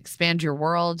 Expand your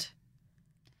world.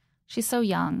 she's so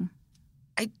young.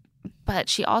 But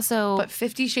she also... But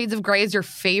 50 Shades of Grey is your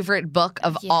favorite book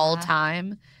of all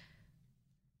time.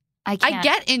 I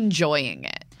get enjoying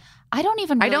it. I don't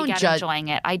even really get judge- enjoying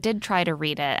it. I did try to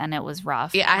read it, and it was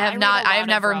rough. Yeah, I have read not. a I lot have of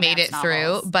never made romance it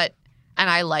novels. through, and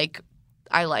I like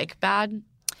bad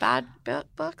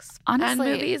books Honestly,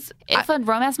 and movies. If a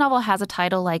romance novel has a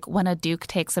title like When a Duke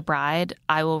Takes a Bride,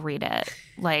 I will read it.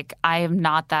 Like, I am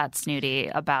not that snooty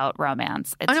about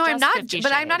romance. It's I'm just not. 50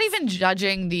 But I'm not Shades. even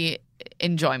judging the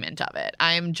enjoyment of it.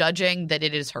 I am judging that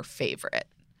it is her favorite.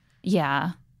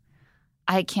 Yeah.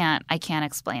 I can't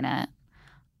explain it.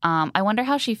 I wonder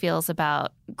how she feels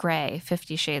about Grey,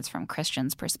 50 Shades from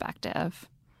Christian's perspective.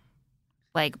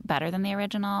 Like, better than the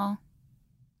original?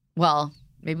 Well,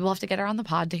 maybe we'll have to get her on the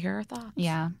pod to hear her thoughts.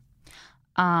 Yeah.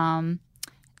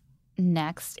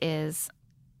 Next is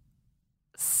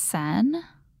Sen.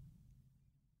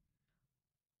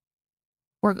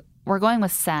 We're going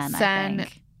with Sen, I Sen.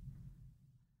 think.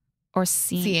 Or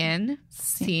Scene.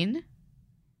 Scene.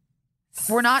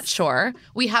 We're not sure.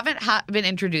 We haven't been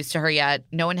introduced to her yet.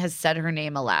 No one has said her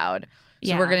name aloud.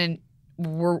 So Yeah.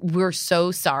 we're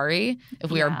so sorry if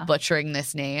we Yeah. are butchering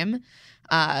this name.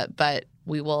 But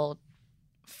we will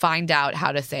find out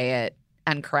how to say it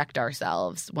and correct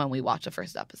ourselves when we watch the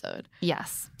first episode.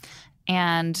 Yes.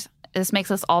 And this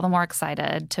makes us all the more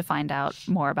excited to find out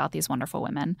more about these wonderful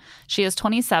women. She is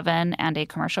 27 and a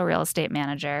commercial real estate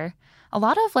manager. A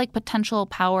lot of like potential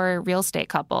power real estate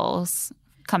couples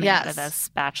coming out of this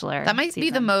Bachelor. That might be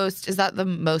season. the most. Is that the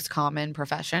most common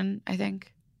profession? I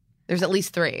think there's at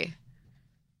least 3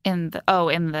 in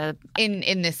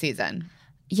this season.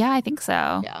 Yeah, I think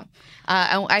so. Yeah,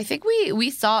 and I think we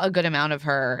saw a good amount of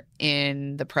her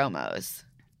in the promos.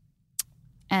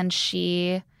 And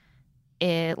she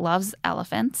loves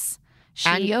elephants. She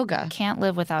And yoga. Can't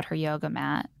live without her yoga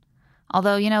mat.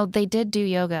 Although, they did do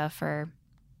yoga for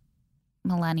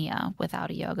millennia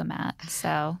without a yoga mat.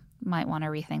 So might want to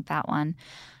rethink that one.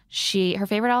 Her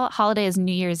favorite holiday is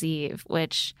New Year's Eve,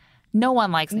 which no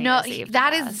one likes New Year's Eve.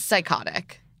 That is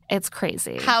psychotic. It's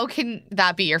crazy. How can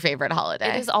that be your favorite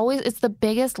holiday? It's the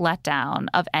biggest letdown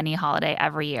of any holiday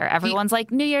every year. Everyone's like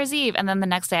New Year's Eve, and then the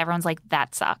next day everyone's like,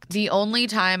 that sucked. The only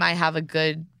time I have a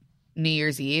good New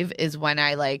Year's Eve is when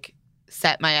I like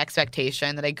set my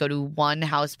expectation that I go to one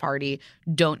house party,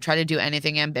 don't try to do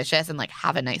anything ambitious, and like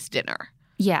have a nice dinner.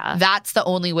 Yeah. That's the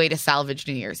only way to salvage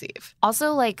New Year's Eve.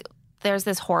 Also, like, there's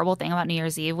this horrible thing about New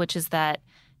Year's Eve, which is that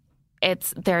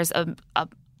there's a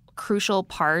crucial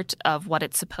part of what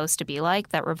it's supposed to be like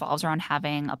that revolves around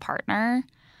having a partner.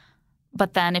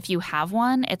 But then if you have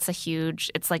one, it's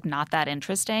like not that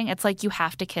interesting. It's like you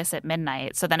have to kiss at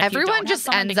midnight. So then if Everyone you don't have just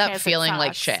someone ends to up kiss, it feeling like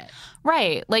sucks. shit.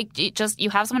 Right. Like you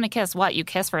have someone to kiss. What? You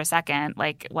kiss for a second,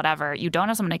 like whatever. You don't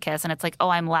have someone to kiss and it's like, oh,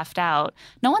 I'm left out.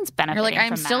 No one's benefiting You're like,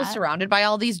 I'm from still that. surrounded by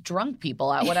all these drunk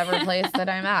people at whatever place that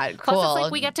I'm at. Cool. Plus, it's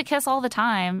like we get to kiss all the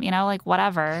time, like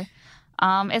whatever.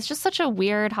 It's just such a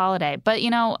weird holiday. But,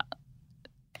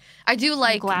 I do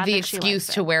like glad the that she excuse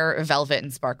likes to it. wear velvet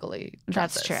and sparkly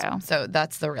dresses. That's true. So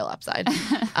that's the real upside.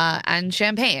 And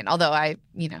champagne, although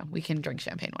we can drink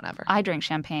champagne whenever. I drink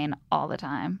champagne all the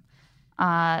time.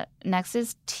 Next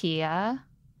is Tia,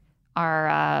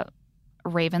 our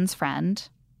Raven's friend.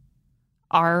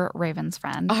 Our Raven's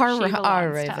friend. Our She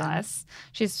belongs Raven. to us.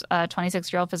 She's a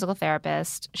 26-year-old physical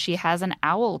therapist. She has an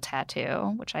owl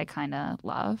tattoo, which I kind of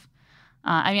love.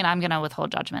 I'm going to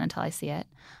withhold judgment until I see it.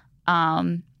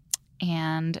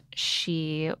 And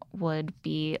she would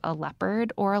be a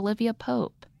leopard or Olivia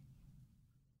Pope.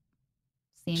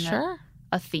 Seeing Sure.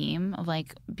 a theme of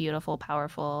like beautiful,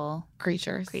 powerful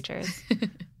Creature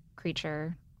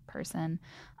person.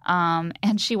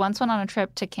 And she once went on a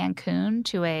trip to Cancun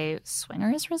to a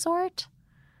swingers resort.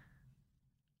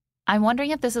 I'm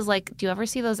wondering if this is like, do you ever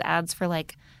see those ads for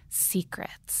like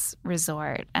Secrets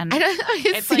Resort? And I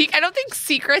don't think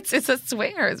Secrets is a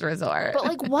swingers resort. but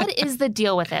like, what is the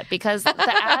deal with it? Because the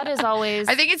ad is always.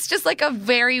 I think it's just like a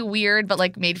very weird, but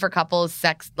like made for couples,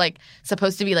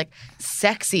 supposed to be like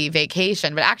sexy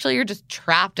vacation, but actually you're just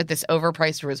trapped at this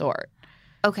overpriced resort.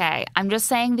 Okay, I'm just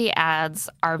saying the ads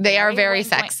are. They are very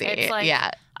wink, wink. sexy. It's like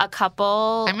Yeah. a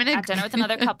couple I'm gonna- at dinner with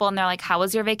another couple, and they're like, "How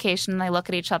was your vacation?" And they look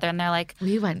at each other, and they're like,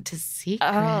 We went to Secrets.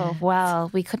 "Oh, well,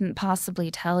 we couldn't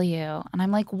possibly tell you." And I'm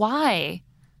like, "Why?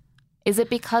 Is it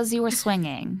because you were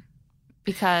swinging?"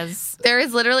 Because There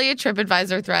is literally a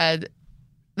TripAdvisor thread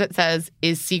that says,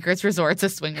 "Is Secrets Resorts a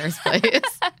swingers place?"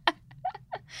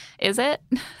 is it?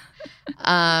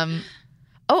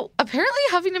 Apparently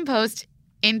Huffington Post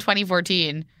in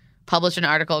 2014 published an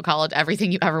article called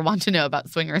 "Everything You Ever Want to Know About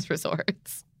Swingers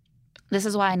Resorts." This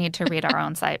is why I need to read our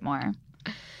own site more.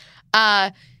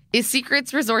 Is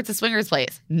Secrets Resorts a swingers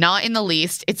place? Not in the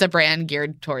least. It's a brand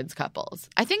geared towards couples.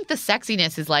 I think the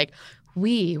sexiness is like,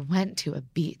 we went to a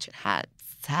beach and had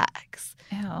sex.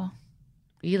 Ew.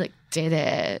 We did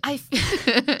it.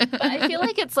 But I feel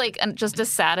like it's like just a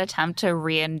sad attempt to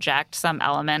re-inject some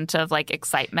element of like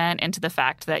excitement into the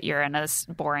fact that you're in a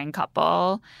boring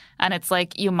couple, and it's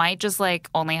like you might just like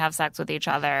only have sex with each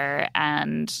other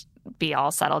and be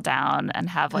all settled down and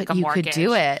have like But a you mortgage. could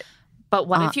do it. But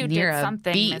what if you near did a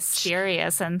something beach.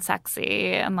 mysterious and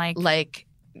sexy and Like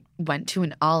went to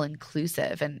an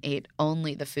all-inclusive and ate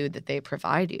only the food that they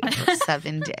provide you for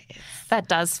 7 days. that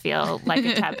does feel like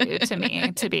a taboo to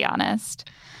me, to be honest.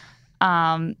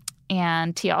 And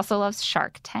Tia also loves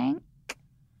Shark Tank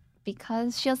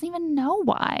because she doesn't even know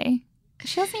why.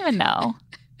 She doesn't even know.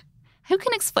 Who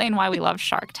can explain why we love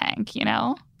Shark Tank,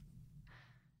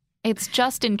 It's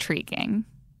just intriguing.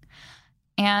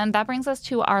 And that brings us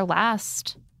to our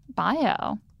last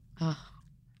bio, Oh,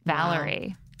 Valerie.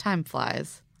 wow. Time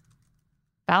flies.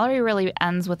 Valerie really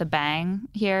ends with a bang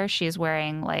here. She's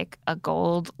wearing like a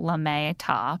gold lame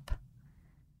top.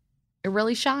 It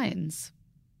really shines.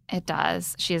 It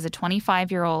does. She is a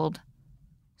 25-year-old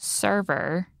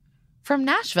server. From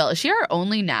Nashville. Is she our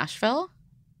only Nashville?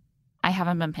 I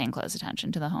haven't been paying close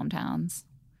attention to the hometowns.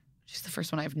 She's the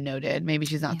first one I've noted. Maybe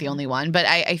she's not the Yeah. only one. But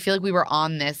I feel like we were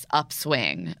on this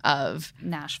upswing of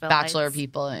Nashville. bachelor lights.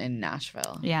 people in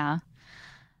Nashville. Yeah.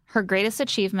 Her greatest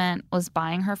achievement was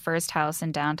buying her first house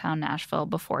in downtown Nashville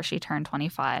before she turned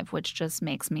 25, which just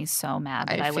makes me so mad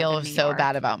that I I live feel in New so York.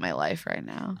 bad about my life right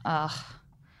now. Ugh.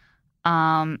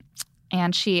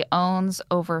 And she owns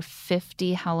over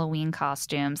 50 Halloween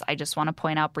costumes. I just want to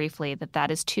point out briefly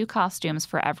that is 2 costumes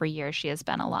for every year she has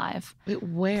been alive. Wait,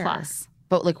 where? Plus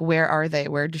But where are they?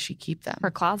 Where does she keep them?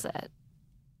 her closet.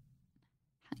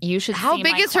 You should How see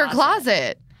big my is her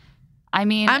closet? I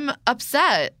mean, I'm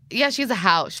upset. Yeah, she has a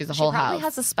house. She has a whole she probably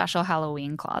house. has a special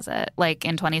Halloween closet, like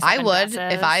in 27 I would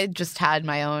dresses. if I just had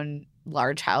my own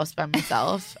large house by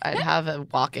myself. I'd have a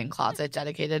walk-in closet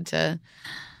dedicated to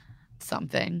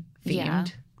something themed. Yeah.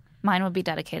 Mine would be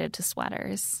dedicated to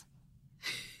sweaters.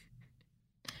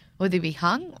 Would they be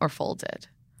hung or folded?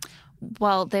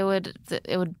 Well, it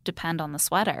would depend on the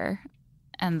sweater.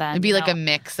 And then It'd be like a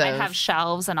mix of. I have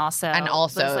shelves and also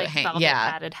those, like, velvet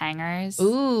yeah. padded hangers.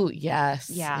 Ooh,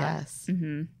 yes. Yeah. Yes.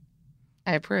 Mm-hmm.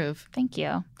 I approve. Thank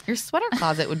you. Your sweater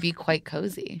closet would be quite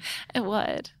cozy. It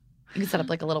would. You could set up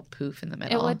like a little poof in the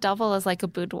middle. It would double as like a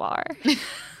boudoir.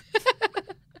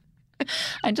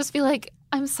 I just feel like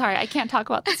I'm sorry, I can't talk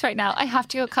about this right now. I have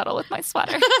to go cuddle with my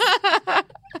sweater.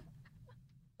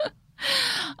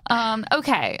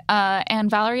 Okay. And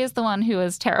Valerie is the one who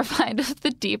is terrified of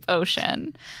the deep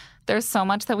ocean. There's so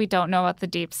much that we don't know about the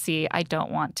deep sea. I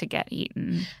don't want to get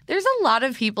eaten. There's a lot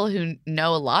of people who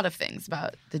know a lot of things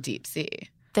about the deep sea.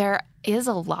 There is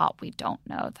a lot we don't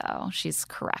know, though. She's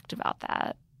correct about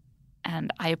that.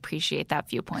 And I appreciate that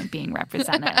viewpoint being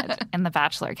represented in the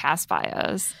Bachelor cast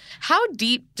bios. How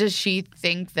deep does she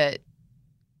think that,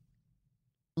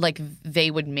 like, they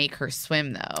would make her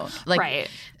swim, though? Like, right.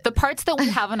 The parts that we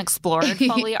haven't explored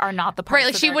fully are not the parts right,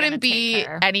 like, that she they're wouldn't gonna be take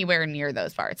her. anywhere near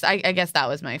those parts. I guess that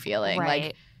was my feeling.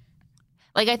 Right.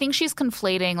 Like, I think she's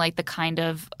conflating, like, the kind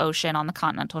of ocean on the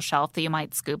continental shelf that you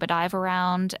might scuba dive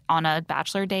around on a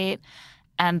Bachelor date,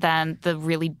 and then the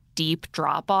really deep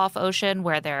drop-off ocean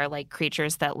where there are, like,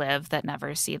 creatures that live that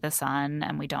never see the sun,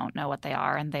 and we don't know what they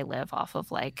are, and they live off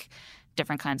of, like,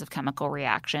 different kinds of chemical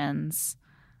reactions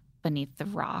beneath the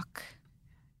rock.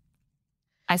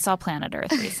 I saw Planet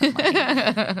Earth recently.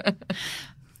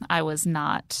 I was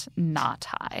not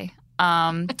high.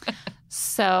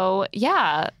 So,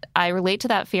 yeah, I relate to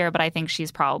that fear, but I think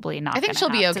she's probably not. I think she'll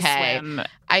be okay.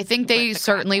 I think they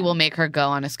certainly will make her go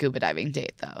on a scuba diving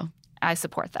date, though. I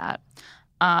support that.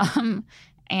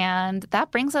 And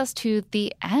that brings us to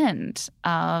the end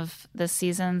of this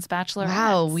season's Bachelorette.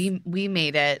 Wow, we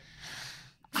made it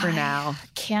for now.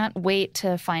 Can't wait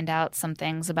to find out some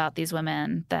things about these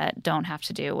women that don't have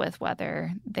to do with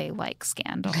whether they like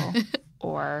Scandal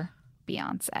or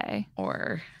Beyonce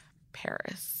or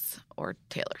Paris or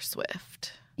Taylor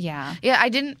Swift. Yeah. Yeah, I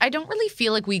don't really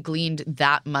feel like we gleaned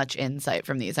that much insight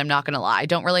from these. I'm not going to lie. I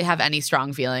don't really have any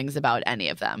strong feelings about any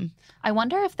of them. I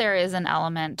wonder if there is an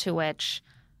element to which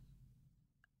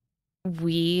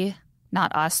we,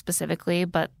 not us specifically,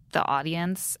 but the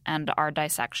audience and our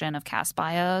dissection of cast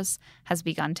bios has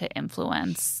begun to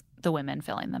influence the women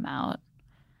filling them out.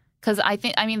 Because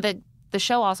the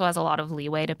show also has a lot of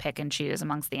leeway to pick and choose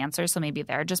amongst the answers, so maybe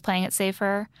they're just playing it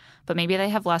safer. But maybe they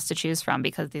have less to choose from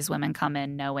because these women come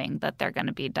in knowing that they're going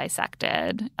to be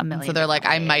dissected a million So they're like,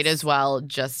 ways. I might as well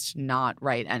just not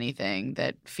write anything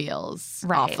that feels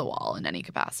off the wall in any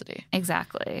capacity.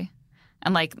 Exactly.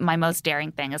 And, like, my most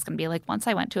daring thing is going to be like, once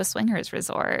I went to a swingers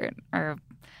resort, or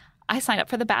I signed up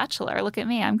for The Bachelor. Look at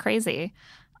me. I'm crazy.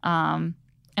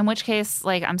 In which case,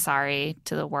 like, I'm sorry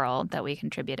to the world that we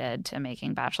contributed to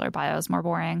making Bachelor bios more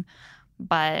boring.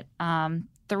 But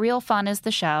the real fun is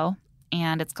the show,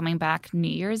 and it's coming back New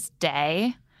Year's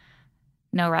Day.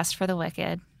 No rest for the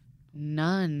wicked.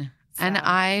 None. So. And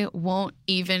I won't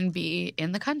even be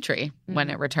in the country when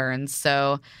it returns.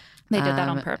 So they did that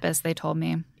on purpose, they told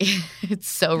me. It's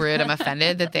so rude. I'm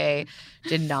offended that they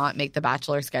did not make the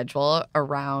Bachelor schedule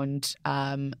around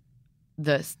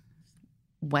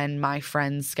when my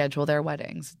friends schedule their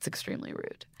weddings. It's extremely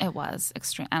rude. It was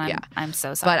extreme. And I'm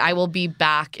so sorry. But I will be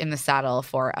back in the saddle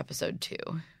for episode 2.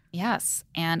 Yes.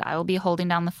 And I will be holding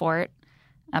down the fort,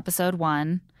 episode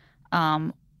 1,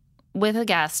 with a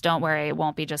guest. Don't worry. It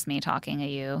won't be just me talking at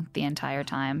you the entire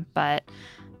time. But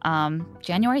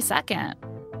January 2nd.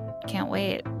 Can't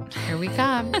wait. Here we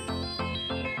come.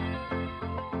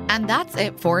 And that's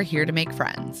it for Here to Make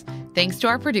Friends. Thanks to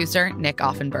our producer, Nick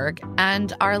Offenberg,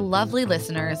 and our lovely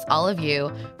listeners, all of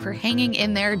you, for hanging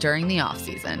in there during the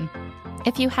off-season.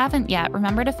 If you haven't yet,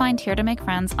 remember to find Here to Make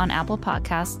Friends on Apple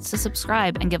Podcasts to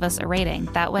subscribe and give us a rating.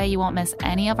 That way you won't miss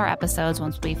any of our episodes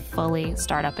once we fully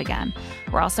start up again.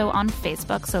 We're also on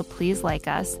Facebook, so please like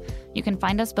us. You can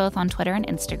find us both on Twitter and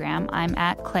Instagram. I'm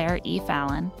at Claire E.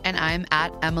 Fallon. And I'm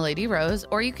at Emmalady Rose,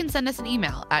 or you can send us an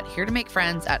email at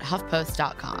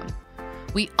heretomakefriends@huffpost.com.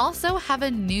 We also have a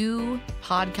new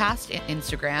podcast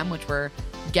Instagram, which we're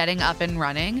getting up and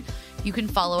running. You can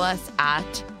follow us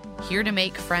at Here to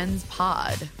Make Friends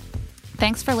Pod.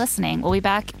 Thanks for listening. We'll be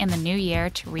back in the new year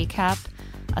to recap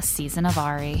a season of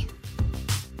Ari.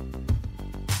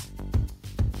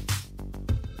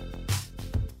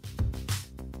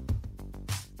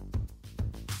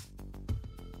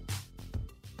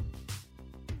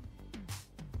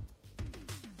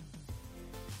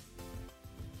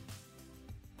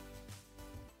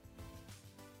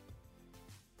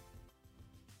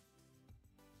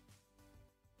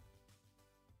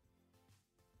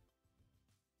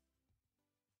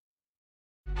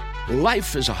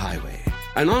 Life is a highway,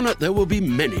 and on it there will be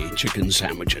many chicken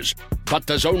sandwiches. But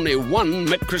there's only one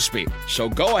McCrispy. So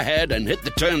go ahead and hit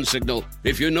the turn signal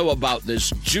if you know about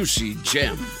this juicy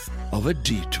gem of a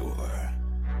detour.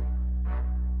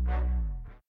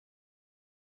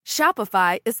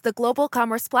 Shopify is the global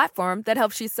commerce platform that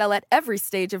helps you sell at every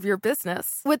stage of your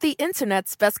business. With the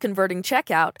internet's best converting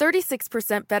checkout,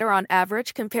 36% better on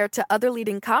average compared to other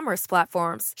leading commerce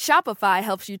platforms, Shopify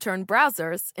helps you turn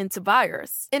browsers into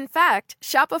buyers. In fact,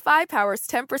 Shopify powers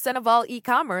 10% of all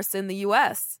e-commerce in the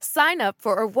U.S. Sign up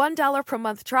for a $1 per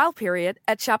month trial period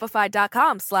at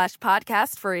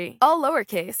shopify.com/podcast-free. All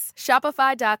lowercase,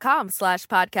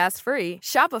 shopify.com/podcast-free,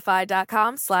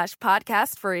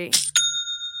 shopify.com/podcast-free.